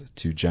respect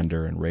to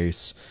gender and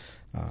race,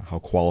 how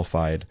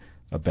qualified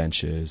a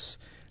bench is.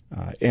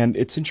 And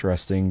it's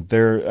interesting.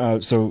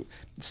 So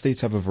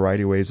states have a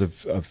variety of ways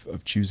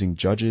of choosing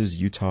judges.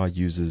 Utah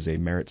uses a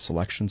merit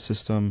selection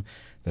system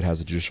that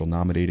has a judicial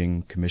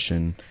nominating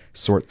commission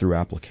sort through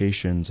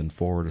applications and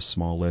forward a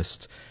small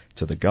list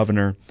to the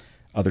governor.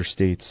 Other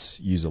states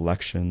use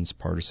elections,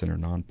 partisan or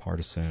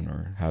nonpartisan,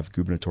 or have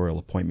gubernatorial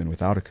appointment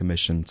without a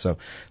commission. So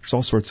there's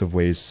all sorts of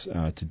ways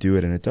to do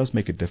it, and it does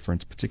make a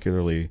difference,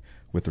 particularly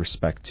with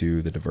respect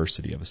to the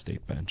diversity of a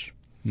state bench.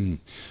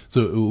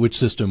 So which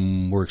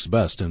system works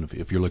best, and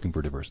if you're looking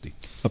for diversity?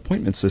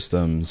 Appointment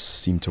systems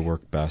seem to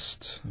work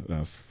best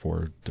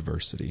for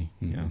diversity.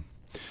 Yeah.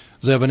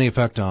 Does it have any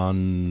effect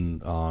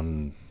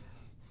on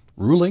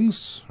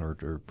rulings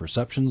or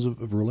perceptions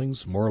of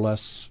rulings, more or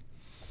less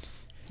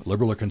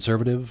liberal or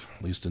conservative,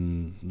 at least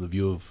in the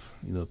view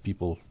of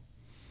people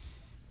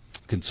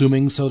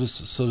consuming, so to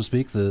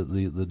speak,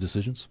 the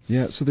decisions?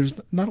 Yeah, so there's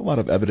not a lot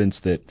of evidence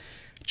that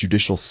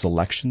judicial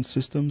selection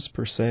systems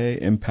per se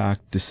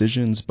impact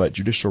decisions, but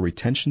judicial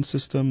retention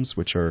systems,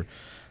 which are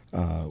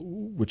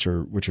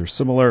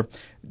similar,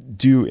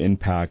 do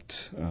impact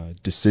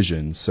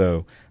decisions.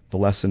 So the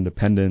less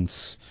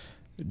independence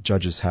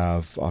judges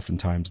have,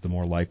 oftentimes the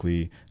more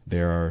likely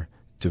they are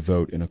to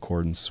vote in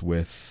accordance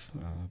with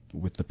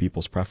the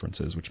people's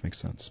preferences, which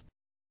makes sense.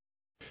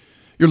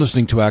 You're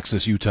listening to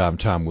Access Utah. I'm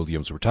Tom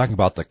Williams. We're talking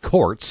about the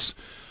courts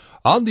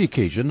on the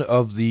occasion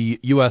of the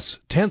U.S.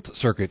 10th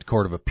Circuit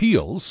Court of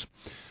Appeals,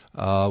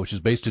 which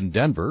is based in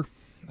Denver,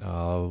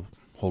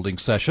 holding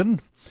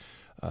session,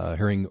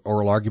 hearing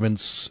oral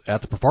arguments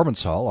at the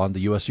Performance Hall on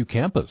the USU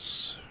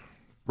campus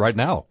right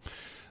now.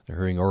 They're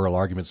hearing oral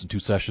arguments in two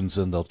sessions,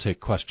 and they'll take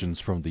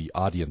questions from the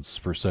audience.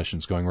 First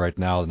session's going right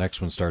now. The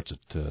next one starts at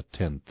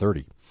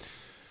 10:30.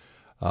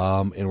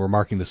 And we're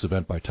marking this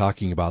event by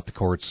talking about the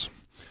courts.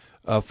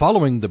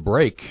 Following the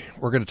break,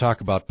 we're going to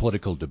talk about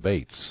political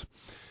debates.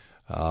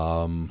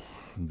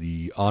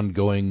 The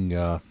ongoing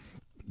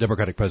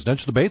Democratic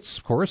presidential debates,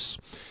 of course,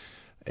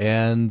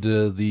 and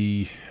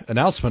the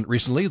announcement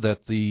recently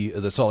that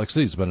the Salt Lake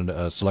City has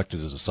been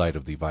selected as a site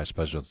of the vice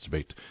president's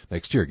debate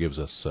next year gives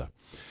us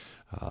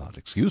an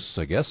excuse,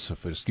 I guess,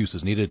 if an excuse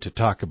is needed, to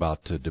talk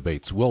about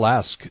debates. We'll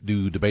ask,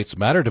 do debates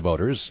matter to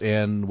voters,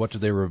 and what do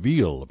they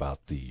reveal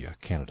about the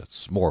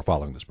candidates? More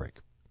following this break.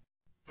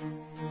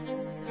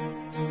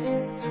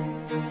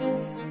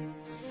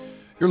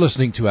 You're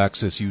listening to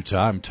Access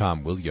Utah. I'm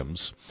Tom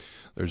Williams.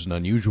 There's an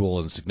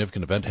unusual and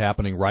significant event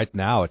happening right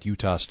now at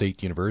Utah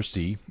State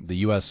University. The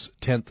U.S.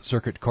 10th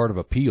Circuit Court of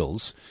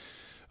Appeals,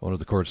 one of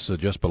the courts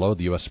just below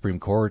the U.S.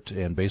 Supreme Court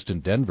and based in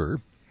Denver,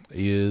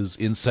 is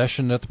in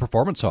session at the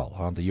Performance Hall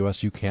on the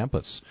USU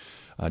campus.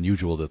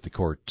 Unusual that the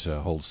court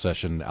holds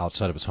session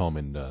outside of its home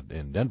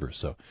in Denver.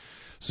 So,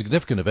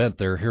 significant event.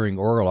 They're hearing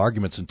oral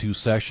arguments in two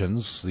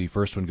sessions. The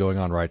first one going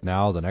on right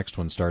now. The next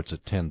one starts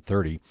at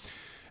 10:30.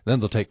 Then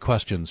they'll take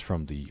questions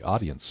from the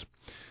audience.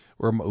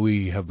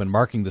 We have been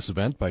marking this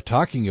event by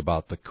talking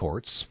about the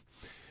courts,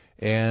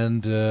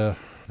 and now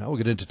we'll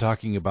get into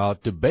talking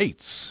about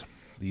debates.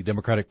 The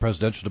Democratic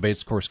presidential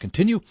debates, of course,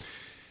 continue,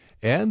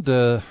 and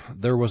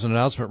there was an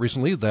announcement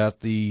recently that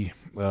the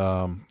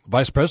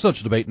vice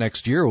presidential debate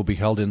next year will be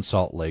held in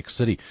Salt Lake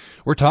City.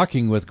 We're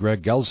talking with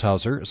Greg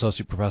Gelshauser,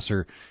 Associate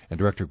Professor and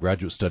Director of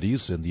Graduate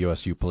Studies in the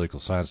USU Political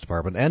Science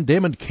Department, and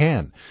Damon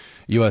Cann,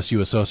 USU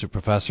Associate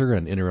Professor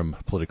and Interim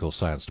Political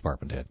Science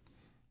Department Head.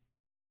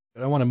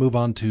 I want to move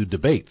on to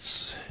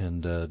debates,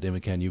 and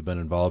Damon Cann, you've been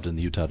involved in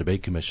the Utah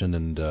Debate Commission,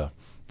 and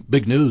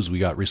big news we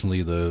got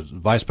recently, the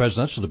vice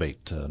presidential debate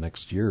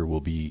next year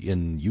will be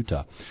in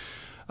Utah.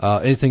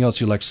 Anything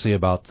else you'd like to say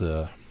about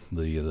the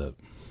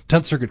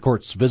 10th Circuit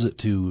Court's visit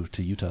to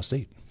Utah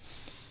State?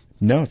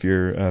 No, if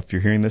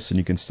you're hearing this and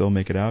you can still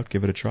make it out,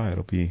 give it a try.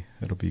 It'll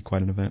be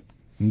quite an event.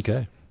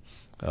 Okay.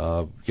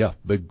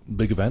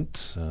 Big event,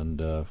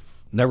 and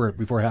never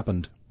before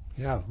happened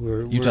Yeah,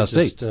 Utah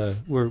State.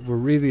 We're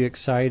really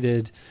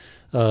excited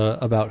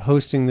about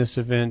hosting this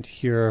event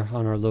here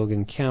on our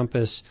Logan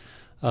campus,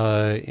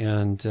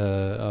 and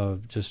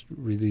just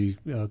really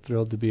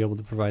thrilled to be able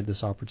to provide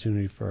this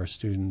opportunity for our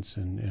students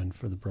and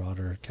for the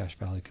broader Cache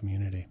Valley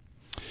community.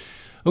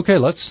 Okay,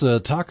 let's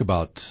talk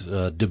about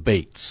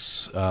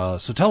debates.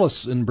 So tell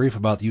us in brief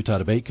about the Utah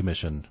Debate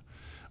Commission,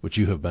 which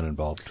you have been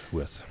involved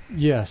with.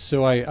 Yes,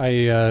 so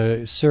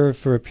I served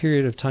for a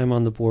period of time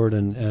on the board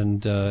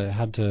and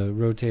had to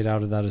rotate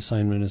out of that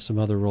assignment as some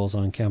other roles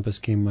on campus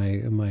came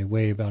my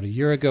way about a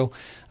year ago.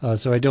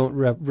 So I don't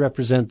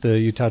represent the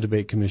Utah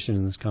Debate Commission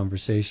in this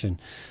conversation,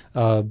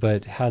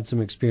 but had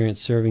some experience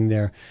serving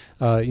there.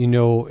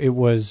 It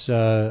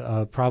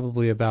was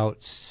probably about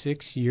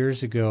 6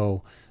 years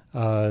ago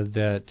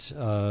that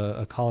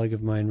a colleague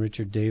of mine,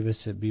 Richard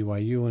Davis at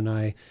BYU, and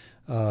I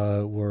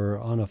were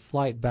on a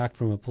flight back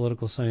from a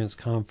political science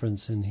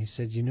conference, and he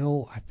said,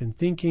 I've been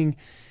thinking,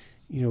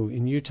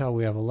 in Utah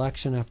we have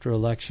election after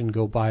election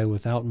go by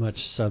without much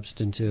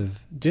substantive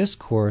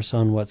discourse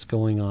on what's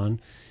going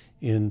on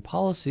in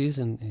policies,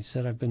 and he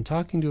said, I've been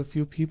talking to a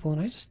few people,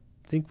 and I just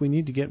think we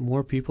need to get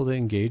more people to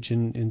engage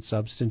in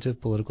substantive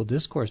political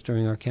discourse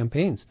during our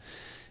campaigns.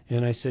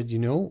 And I said,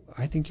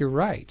 I think you're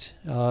right.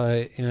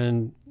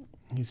 And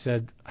he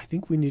said, I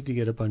think we need to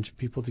get a bunch of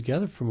people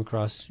together from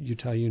across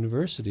Utah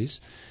universities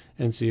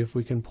and see if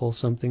we can pull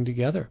something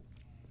together.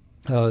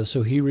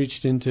 So he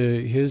reached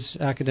into his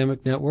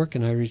academic network,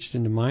 and I reached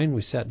into mine.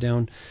 We sat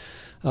down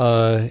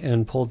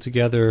and pulled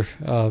together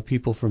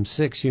people from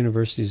 6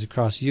 universities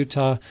across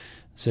Utah,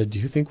 said, do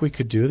you think we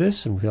could do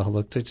this? And we all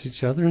looked at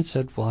each other and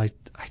said, well,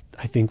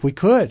 I think we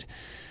could.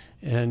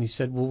 And he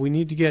said, well, we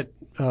need to get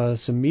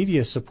some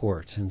media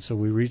support. And so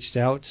we reached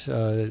out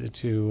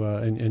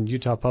and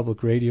Utah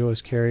Public Radio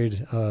has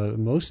carried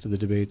most of the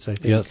debates, I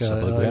think, yes,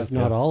 if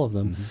not all of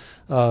them,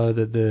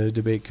 that the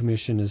Debate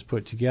Commission has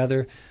put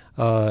together,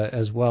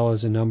 as well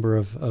as a number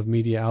of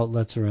media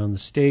outlets around the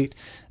state,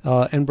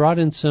 and brought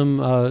in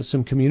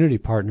some community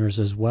partners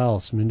as well,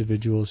 some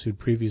individuals who'd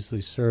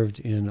previously served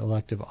in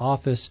elective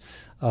office.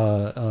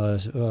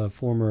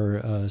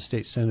 Former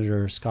State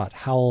Senator Scott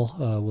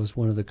Howell was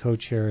one of the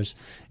co-chairs,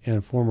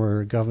 and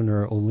former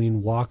Governor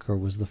Olene Walker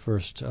was the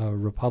first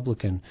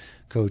Republican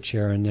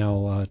co-chair, and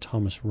now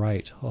Thomas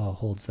Wright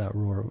holds that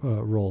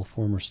role,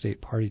 former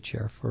state party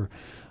chair for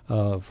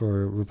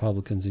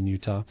Republicans in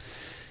Utah.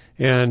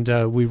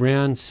 And we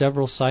ran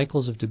several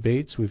cycles of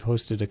debates. We've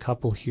hosted a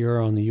couple here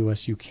on the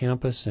USU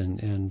campus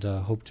and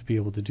hope to be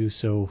able to do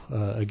so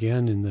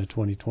again in the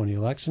 2020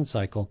 election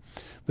cycle.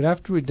 But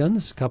after we'd done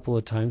this a couple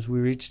of times, we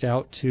reached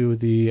out to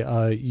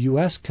the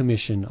U.S.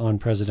 Commission on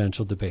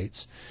Presidential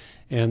Debates.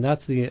 And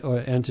that's the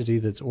entity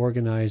that's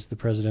organized the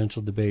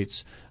presidential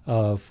debates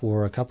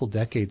for a couple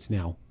decades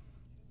now.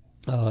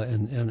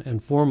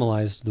 And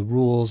formalized the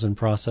rules and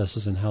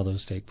processes and how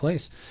those take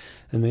place.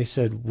 And they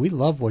said, we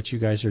love what you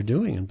guys are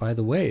doing. And by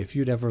the way, if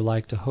you'd ever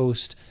like to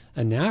host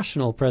a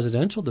national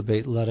presidential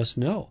debate, let us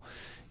know.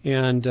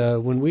 And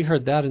when we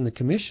heard that in the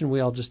commission, we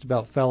all just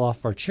about fell off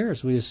our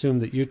chairs. We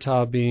assumed that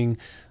Utah, being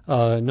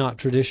not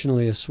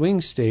traditionally a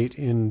swing state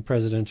in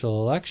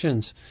presidential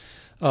elections,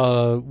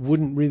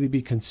 wouldn't really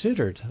be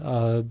considered.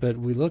 But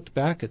we looked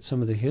back at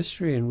some of the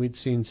history, and we'd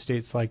seen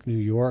states like New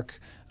York,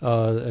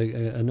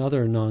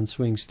 another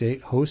non-swing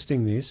state,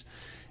 hosting these,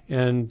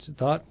 and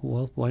thought,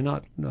 well, why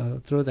not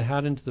throw the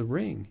hat into the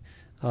ring?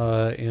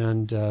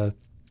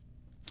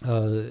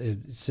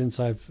 Since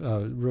I've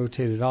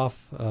rotated off,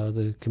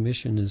 the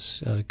commission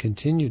has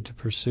continued to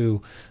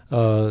pursue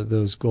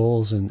those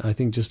goals, and I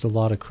think just a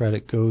lot of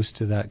credit goes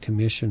to that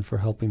commission for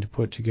helping to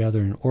put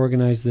together and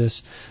organize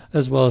this,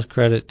 as well as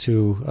credit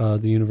to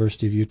the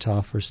University of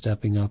Utah for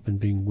stepping up and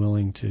being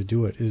willing to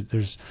do it.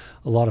 There's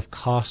a lot of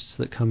costs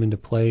that come into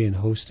play in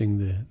hosting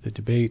the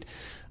debate.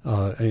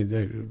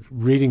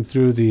 Reading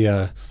through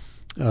the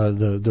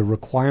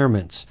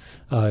requirements,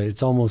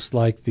 it's almost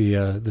like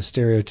the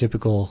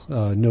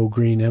stereotypical no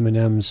green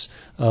M&Ms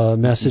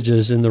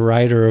messages in the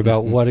rider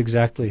about what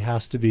exactly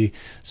has to be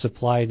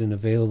supplied and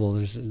available.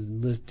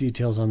 There's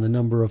details on the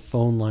number of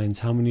phone lines,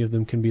 how many of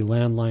them can be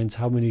landlines,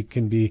 how many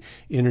can be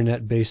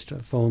internet-based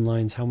phone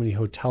lines, how many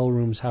hotel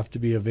rooms have to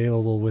be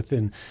available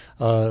within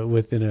a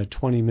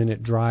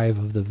 20-minute drive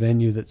of the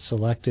venue that's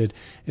selected.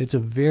 It's a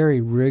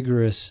very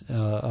rigorous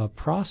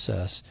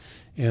process.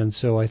 And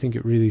so I think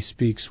it really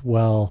speaks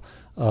well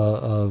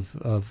of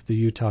the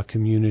Utah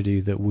community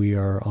that we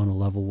are on a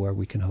level where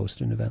we can host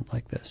an event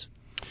like this.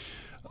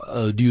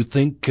 Do you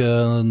think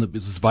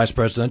this is vice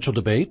presidential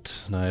debate?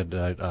 And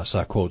I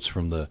saw quotes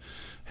from the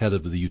head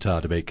of the Utah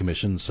Debate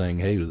Commission saying,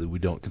 hey, we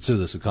don't consider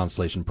this a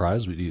consolation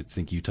prize. We do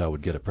think Utah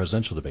would get a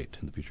presidential debate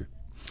in the future.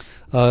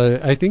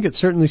 I think it's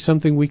certainly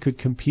something we could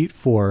compete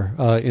for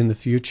in the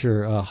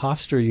future.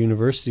 Hofstra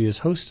University has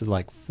hosted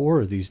like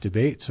 4 of these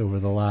debates over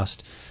the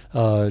last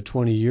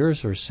 20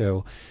 years or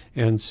so.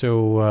 And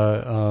so,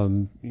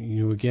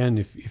 again,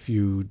 if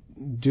you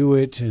do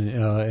it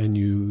and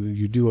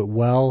you do it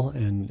well,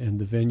 and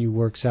the venue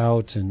works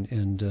out,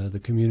 and the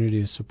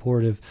community is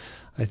supportive,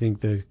 I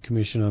think the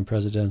Commission on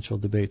Presidential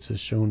Debates has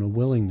shown a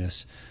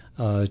willingness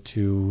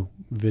to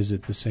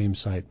visit the same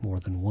site more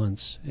than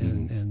once.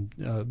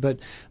 But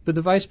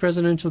the vice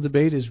presidential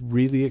debate is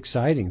really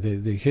exciting.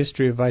 The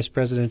history of vice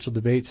presidential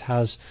debates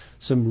has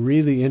some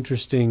really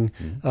interesting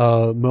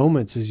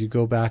moments as you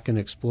go back and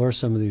explore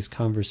some of these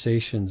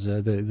conversations.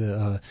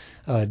 The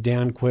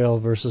Dan Quayle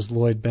versus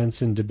Lloyd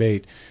Bentsen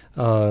debate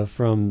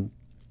from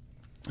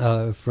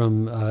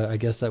I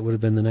guess that would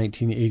have been the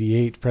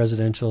 1988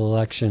 presidential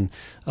election,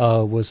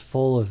 was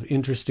full of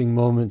interesting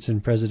moments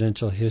in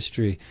presidential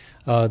history.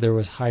 There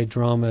was high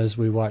drama as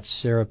we watched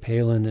Sarah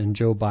Palin and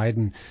Joe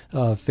Biden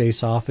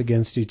face off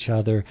against each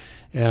other.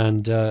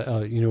 And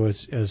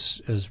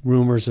as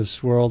rumors have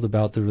swirled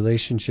about the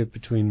relationship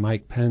between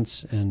Mike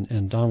Pence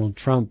and Donald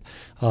Trump,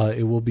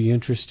 it will be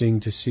interesting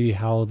to see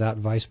how that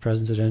vice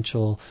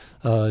presidential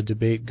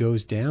debate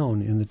goes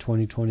down in the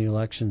 2020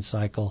 election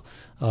cycle.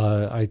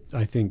 I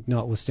think,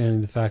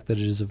 notwithstanding the fact that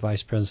it is a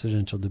vice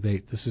presidential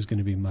debate, this is going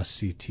to be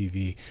must-see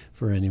TV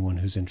for anyone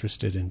who's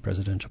interested in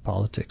presidential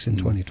politics in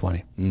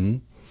 2020. Mm-hmm.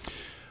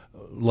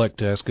 I'd like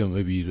to ask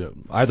maybe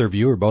either of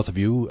you or both of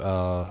you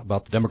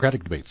about the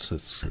Democratic debates.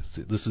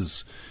 This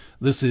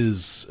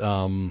is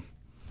of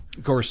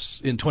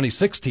course, in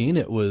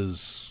 2016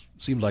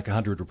 seemed like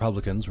 100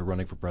 Republicans were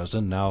running for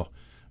president. Now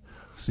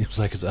seems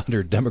like it's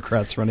 100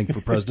 Democrats running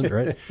for president,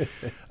 right?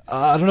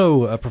 I don't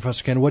know,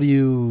 Professor Ken. What do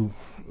you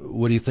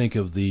think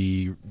of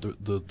the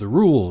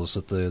rules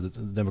that the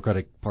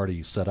Democratic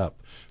Party set up?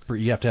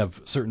 You have to have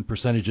certain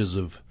percentages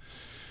of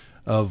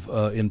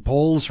in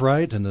polls,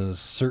 right, and a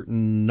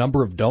certain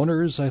number of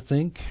donors, I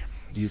think.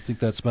 Do you think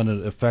that's been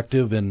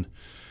effective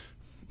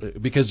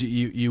because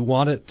you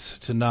want it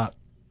to not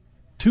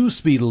too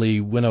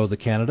speedily winnow the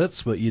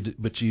candidates, but you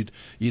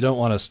don't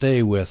want to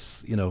stay with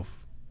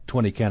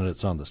 20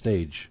 candidates on the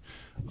stage?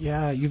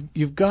 Yeah,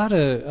 you've got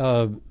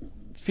to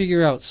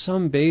figure out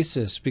some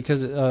basis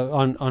because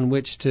on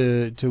which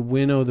to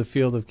winnow the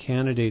field of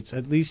candidates,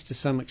 at least to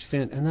some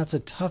extent. And that's a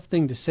tough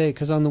thing to say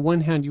because on the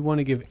one hand, you want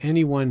to give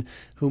anyone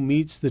who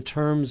meets the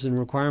terms and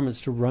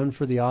requirements to run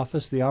for the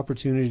office the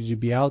opportunity to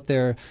be out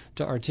there,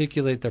 to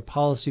articulate their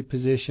policy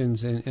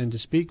positions and to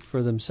speak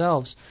for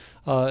themselves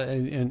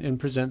and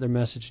present their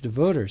message to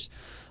voters.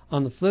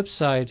 On the flip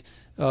side,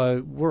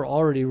 we're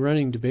already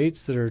running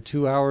debates that are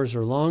 2 hours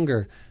or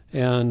longer,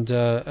 and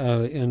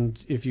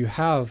if you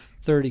have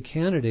 30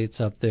 candidates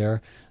up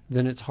there,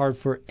 then it's hard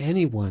for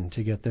anyone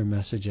to get their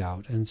message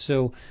out. And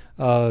so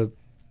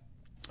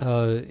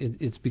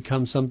it's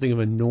become something of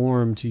a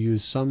norm to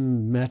use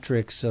some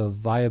metrics of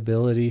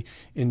viability,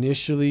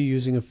 initially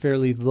using a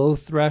fairly low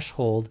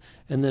threshold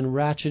and then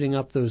ratcheting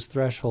up those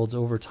thresholds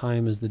over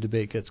time as the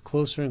debate gets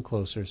closer and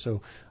closer.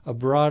 So a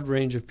broad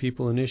range of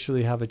people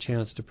initially have a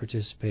chance to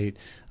participate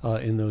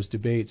in those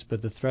debates,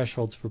 but the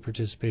thresholds for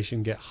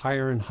participation get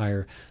higher and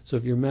higher. So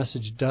if your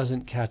message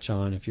doesn't catch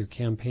on, if your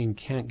campaign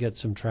can't get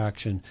some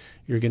traction,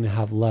 you're going to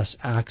have less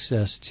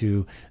access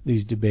to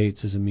these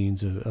debates as a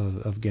means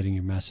of getting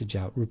your message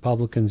out.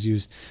 Republicans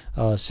used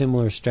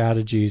similar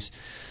strategies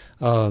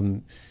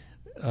in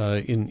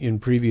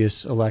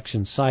previous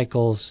election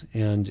cycles,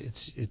 and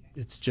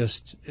it's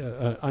just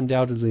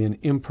undoubtedly an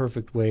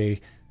imperfect way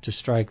to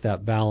strike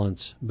that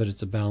balance, but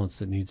it's a balance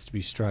that needs to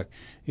be struck.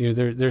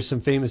 There's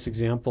some famous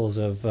examples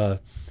of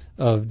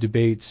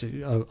debates,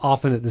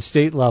 often at the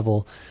state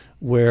level,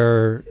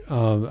 where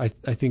I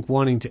think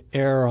wanting to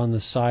err on the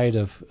side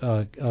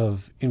of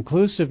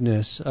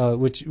inclusiveness,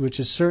 which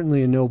is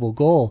certainly a noble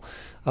goal,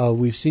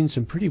 we've seen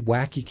some pretty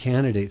wacky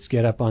candidates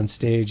get up on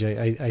stage.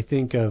 I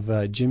think of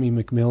Jimmy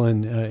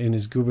McMillan in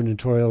his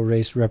gubernatorial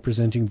race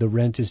representing the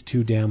Rent is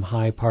Too Damn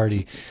High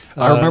party.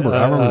 I remember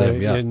them,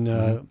 yeah.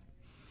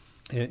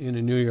 In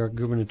a New York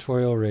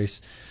gubernatorial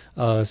race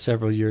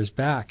several years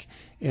back.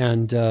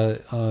 And, as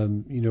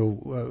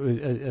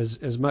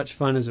much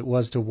fun as it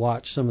was to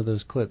watch some of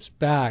those clips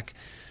back,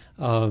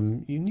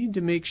 you need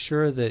to make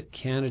sure that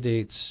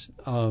candidates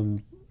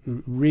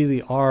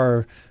really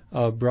are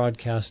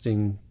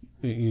broadcasting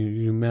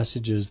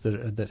messages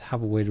that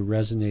have a way to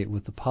resonate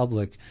with the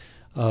public,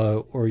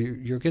 or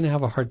you're going to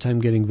have a hard time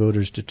getting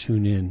voters to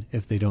tune in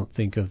if they don't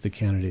think of the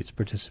candidates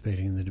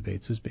participating in the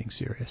debates as being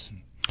serious.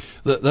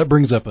 That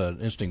brings up an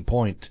interesting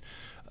point,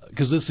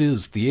 because this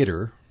is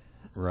theater,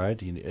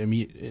 right? I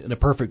mean, in a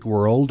perfect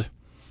world,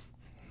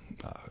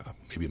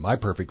 maybe my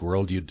perfect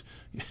world, you'd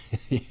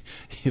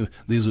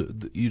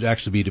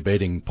actually be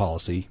debating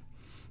policy,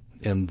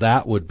 and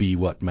that would be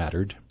what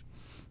mattered.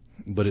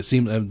 But it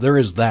seems there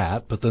is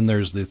that, but then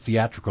there's the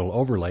theatrical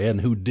overlay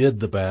and who did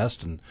the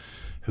best and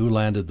who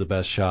landed the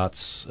best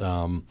shots.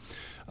 I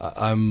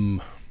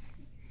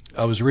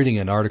was reading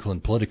an article in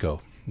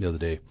Politico the other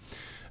day.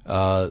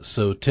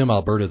 So Tim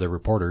Alberta, the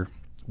reporter,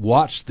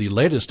 watched the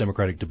latest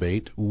Democratic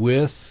debate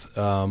with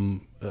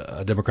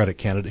a Democratic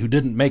candidate who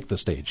didn't make the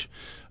stage,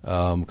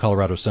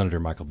 Colorado Senator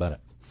Michael Bennet.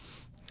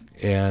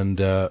 And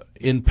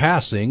in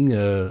passing,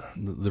 the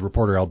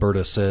reporter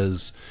Alberta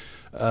says,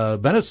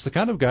 Bennett's the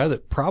kind of guy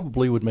that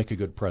probably would make a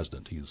good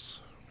president.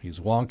 He's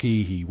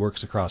wonky, he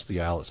works across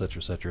the aisle, et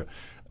cetera,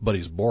 but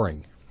he's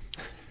boring.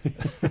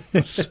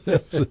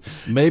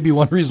 Maybe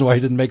one reason why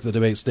he didn't make the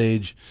debate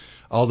stage,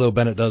 although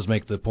Bennett does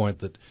make the point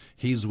that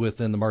he's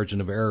within the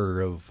margin of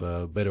error of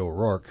Beto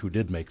O'Rourke, who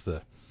did make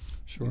the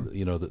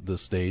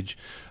stage.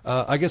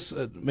 I guess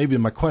maybe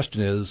my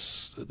question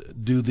is,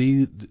 do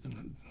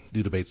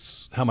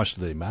debates, how much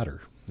do they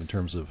matter in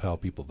terms of how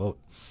people vote?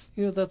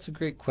 That's a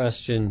great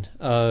question.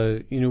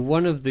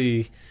 One of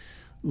the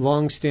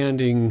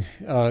long-standing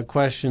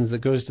questions that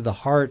goes to the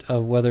heart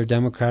of whether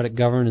democratic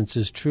governance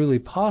is truly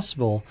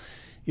possible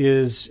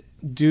is,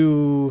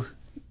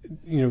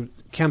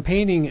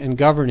 campaigning and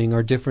governing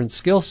are different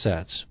skill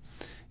sets.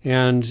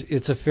 And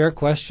it's a fair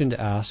question to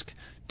ask,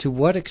 to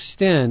what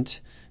extent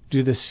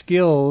do the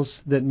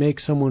skills that make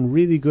someone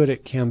really good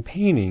at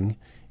campaigning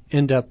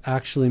end up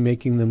actually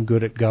making them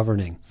good at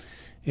governing?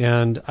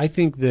 And I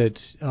think that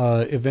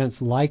events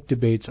like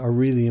debates are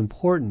really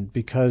important,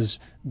 because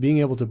being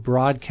able to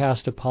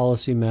broadcast a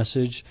policy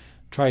message,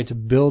 try to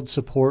build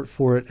support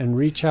for it, and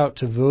reach out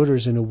to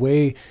voters in a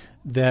way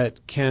that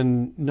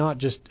can not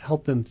just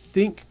help them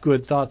think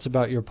good thoughts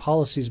about your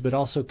policies, but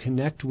also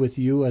connect with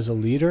you as a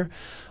leader.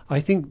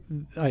 I think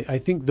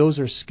those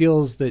are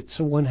skills that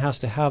someone has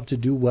to have to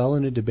do well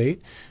in a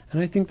debate,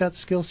 and I think that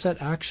skill set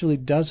actually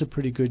does a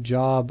pretty good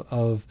job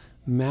of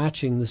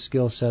matching the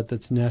skill set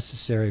that's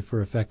necessary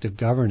for effective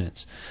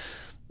governance.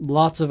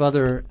 Lots of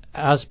other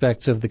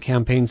aspects of the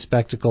campaign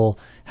spectacle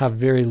have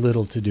very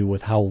little to do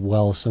with how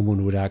well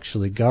someone would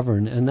actually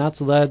govern, and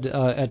that's led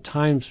at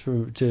times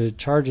to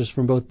charges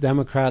from both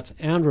Democrats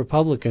and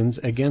Republicans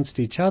against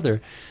each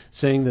other,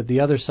 saying that the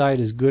other side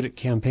is good at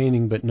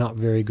campaigning but not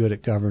very good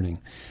at governing.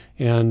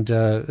 And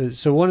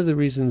so one of the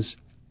reasons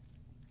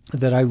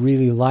that I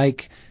really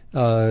like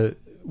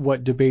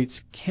what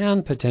debates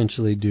can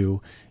potentially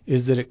do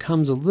is that it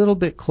comes a little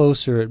bit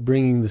closer at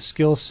bringing the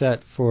skill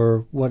set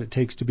for what it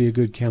takes to be a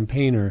good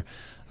campaigner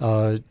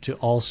to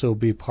also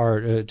be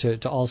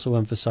to also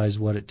emphasize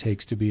what it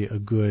takes to be a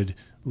good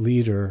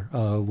leader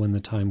when the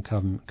time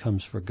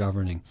comes for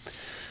governing.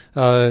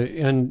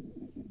 But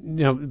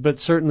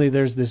certainly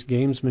there's this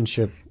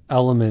gamesmanship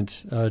element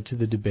to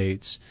the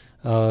debates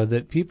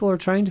that people are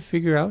trying to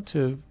figure out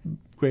to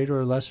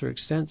greater or lesser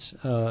extents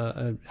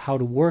how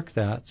to work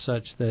that,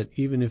 such that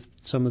even if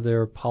some of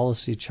their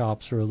policy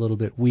chops are a little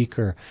bit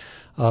weaker,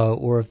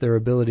 or if their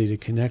ability to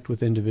connect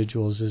with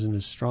individuals isn't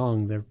as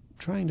strong, they're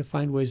trying to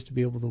find ways to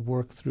be able to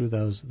work through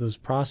those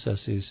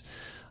processes.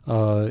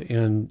 I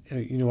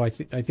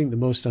think the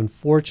most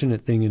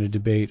unfortunate thing in a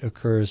debate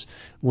occurs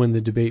when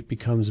the debate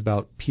becomes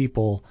about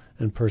people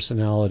and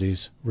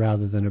personalities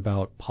rather than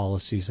about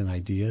policies and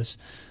ideas.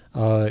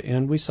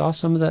 And we saw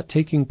some of that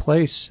taking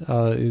place.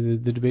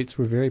 The debates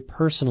were very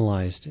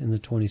personalized in the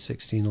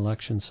 2016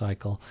 election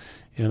cycle,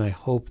 and I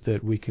hope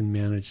that we can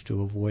manage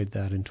to avoid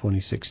that in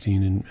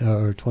 2016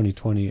 or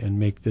 2020 and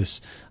make this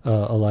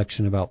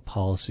election about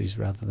policies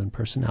rather than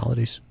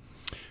personalities.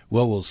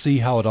 Well, we'll see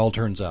how it all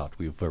turns out.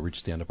 We've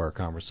reached the end of our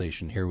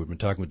conversation here. We've been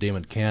talking with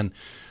Damon Cann,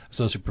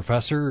 Associate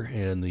Professor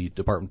in the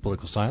Department of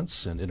Political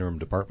Science and Interim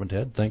Department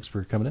Head. Thanks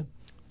for coming in.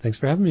 Thanks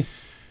for having me.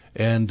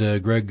 And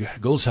Greg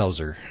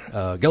Gelshauser,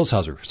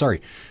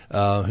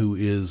 who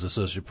is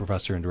Associate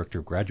Professor and Director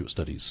of Graduate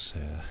Studies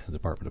in the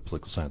Department of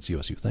Political Science,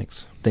 USU.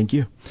 Thanks. Thank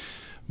you.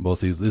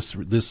 Both of these,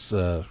 this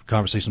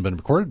conversation has been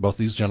recorded. Both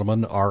these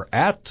gentlemen are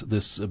at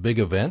this big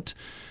event,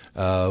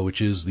 which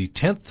is the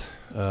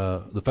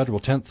Federal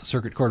 10th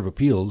Circuit Court of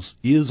Appeals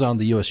is on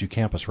the USU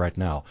campus right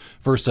now.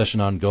 First session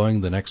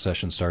ongoing. The next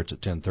session starts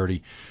at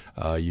 10:30.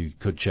 You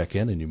could check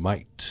in, and you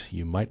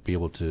might be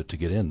able to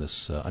get in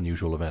this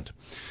unusual event.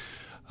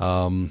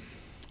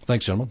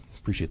 Thanks, gentlemen.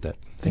 Appreciate that.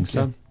 Thanks,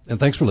 Tom. And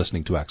thanks for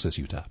listening to Access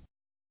Utah.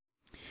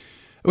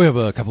 We have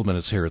a couple of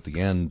minutes here at the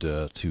end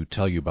to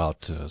tell you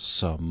about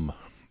some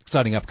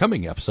exciting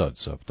upcoming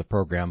episodes of the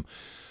program.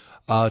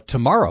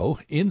 Tomorrow,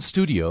 in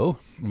studio,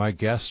 my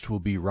guest will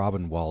be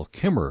Robin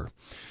Wall-Kimmerer,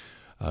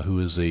 who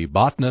is a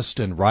botanist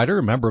and writer,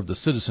 a member of the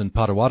Citizen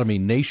Potawatomi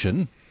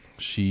Nation.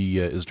 She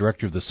is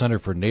director of the Center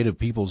for Native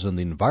Peoples and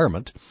the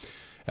Environment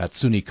at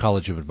SUNY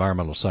College of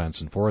Environmental Science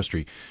and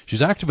Forestry.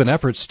 She's active in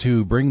efforts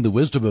to bring the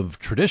wisdom of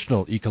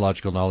traditional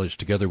ecological knowledge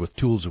together with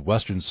tools of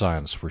Western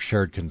science for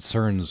shared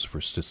concerns for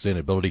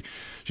sustainability.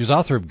 She's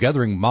author of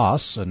Gathering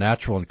Moss, A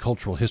Natural and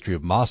Cultural History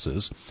of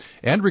Mosses,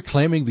 and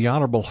Reclaiming the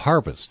Honorable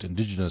Harvest,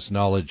 Indigenous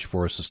Knowledge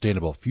for a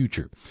Sustainable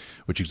Future,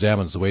 which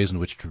examines the ways in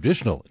which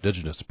traditional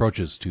Indigenous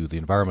approaches to the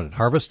environment and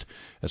harvest,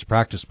 as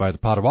practiced by the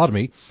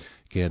Potawatomi,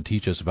 can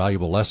teach us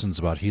valuable lessons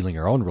about healing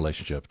our own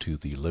relationship to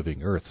the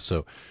living earth.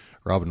 So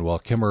Robin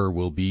Wall-Kimmerer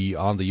will be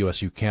on the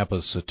USU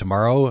campus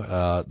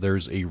tomorrow.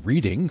 There's a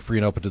reading, free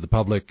and open to the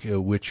public,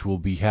 which will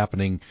be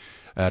happening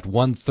at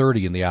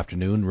 1:30 in the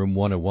afternoon, room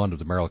 101 of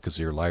the Merrill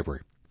Kazir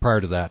Library.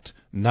 Prior to that,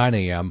 9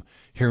 a.m.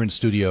 here in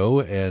studio,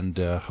 and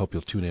hope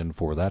you'll tune in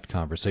for that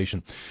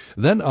conversation.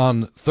 Then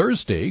on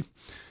Thursday,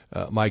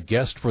 my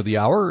guest for the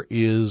hour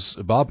is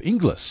Bob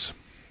Inglis,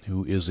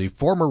 who is a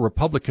former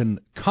Republican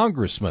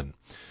congressman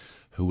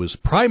who was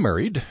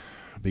primaried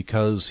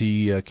because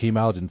he came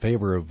out in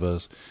favor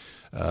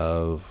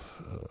of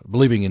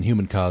believing in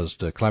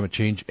human-caused climate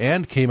change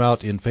and came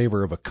out in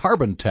favor of a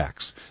carbon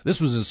tax. This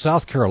was in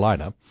South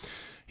Carolina.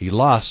 He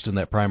lost in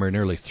that primary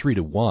nearly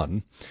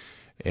 3-1.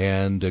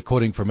 And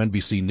quoting from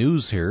NBC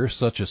News here,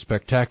 such a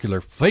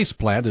spectacular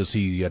faceplant, as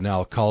he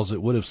now calls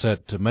it, would have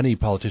set many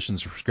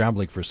politicians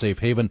scrambling for safe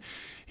haven.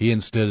 He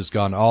instead has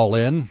gone all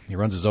in. He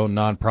runs his own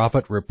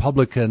nonprofit,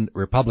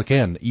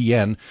 Republican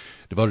EN,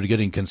 devoted to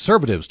getting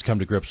conservatives to come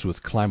to grips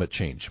with climate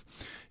change.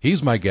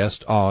 He's my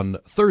guest on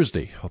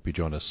Thursday. Hope you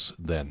join us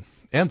then.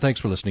 And thanks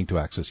for listening to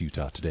Access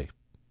Utah Today.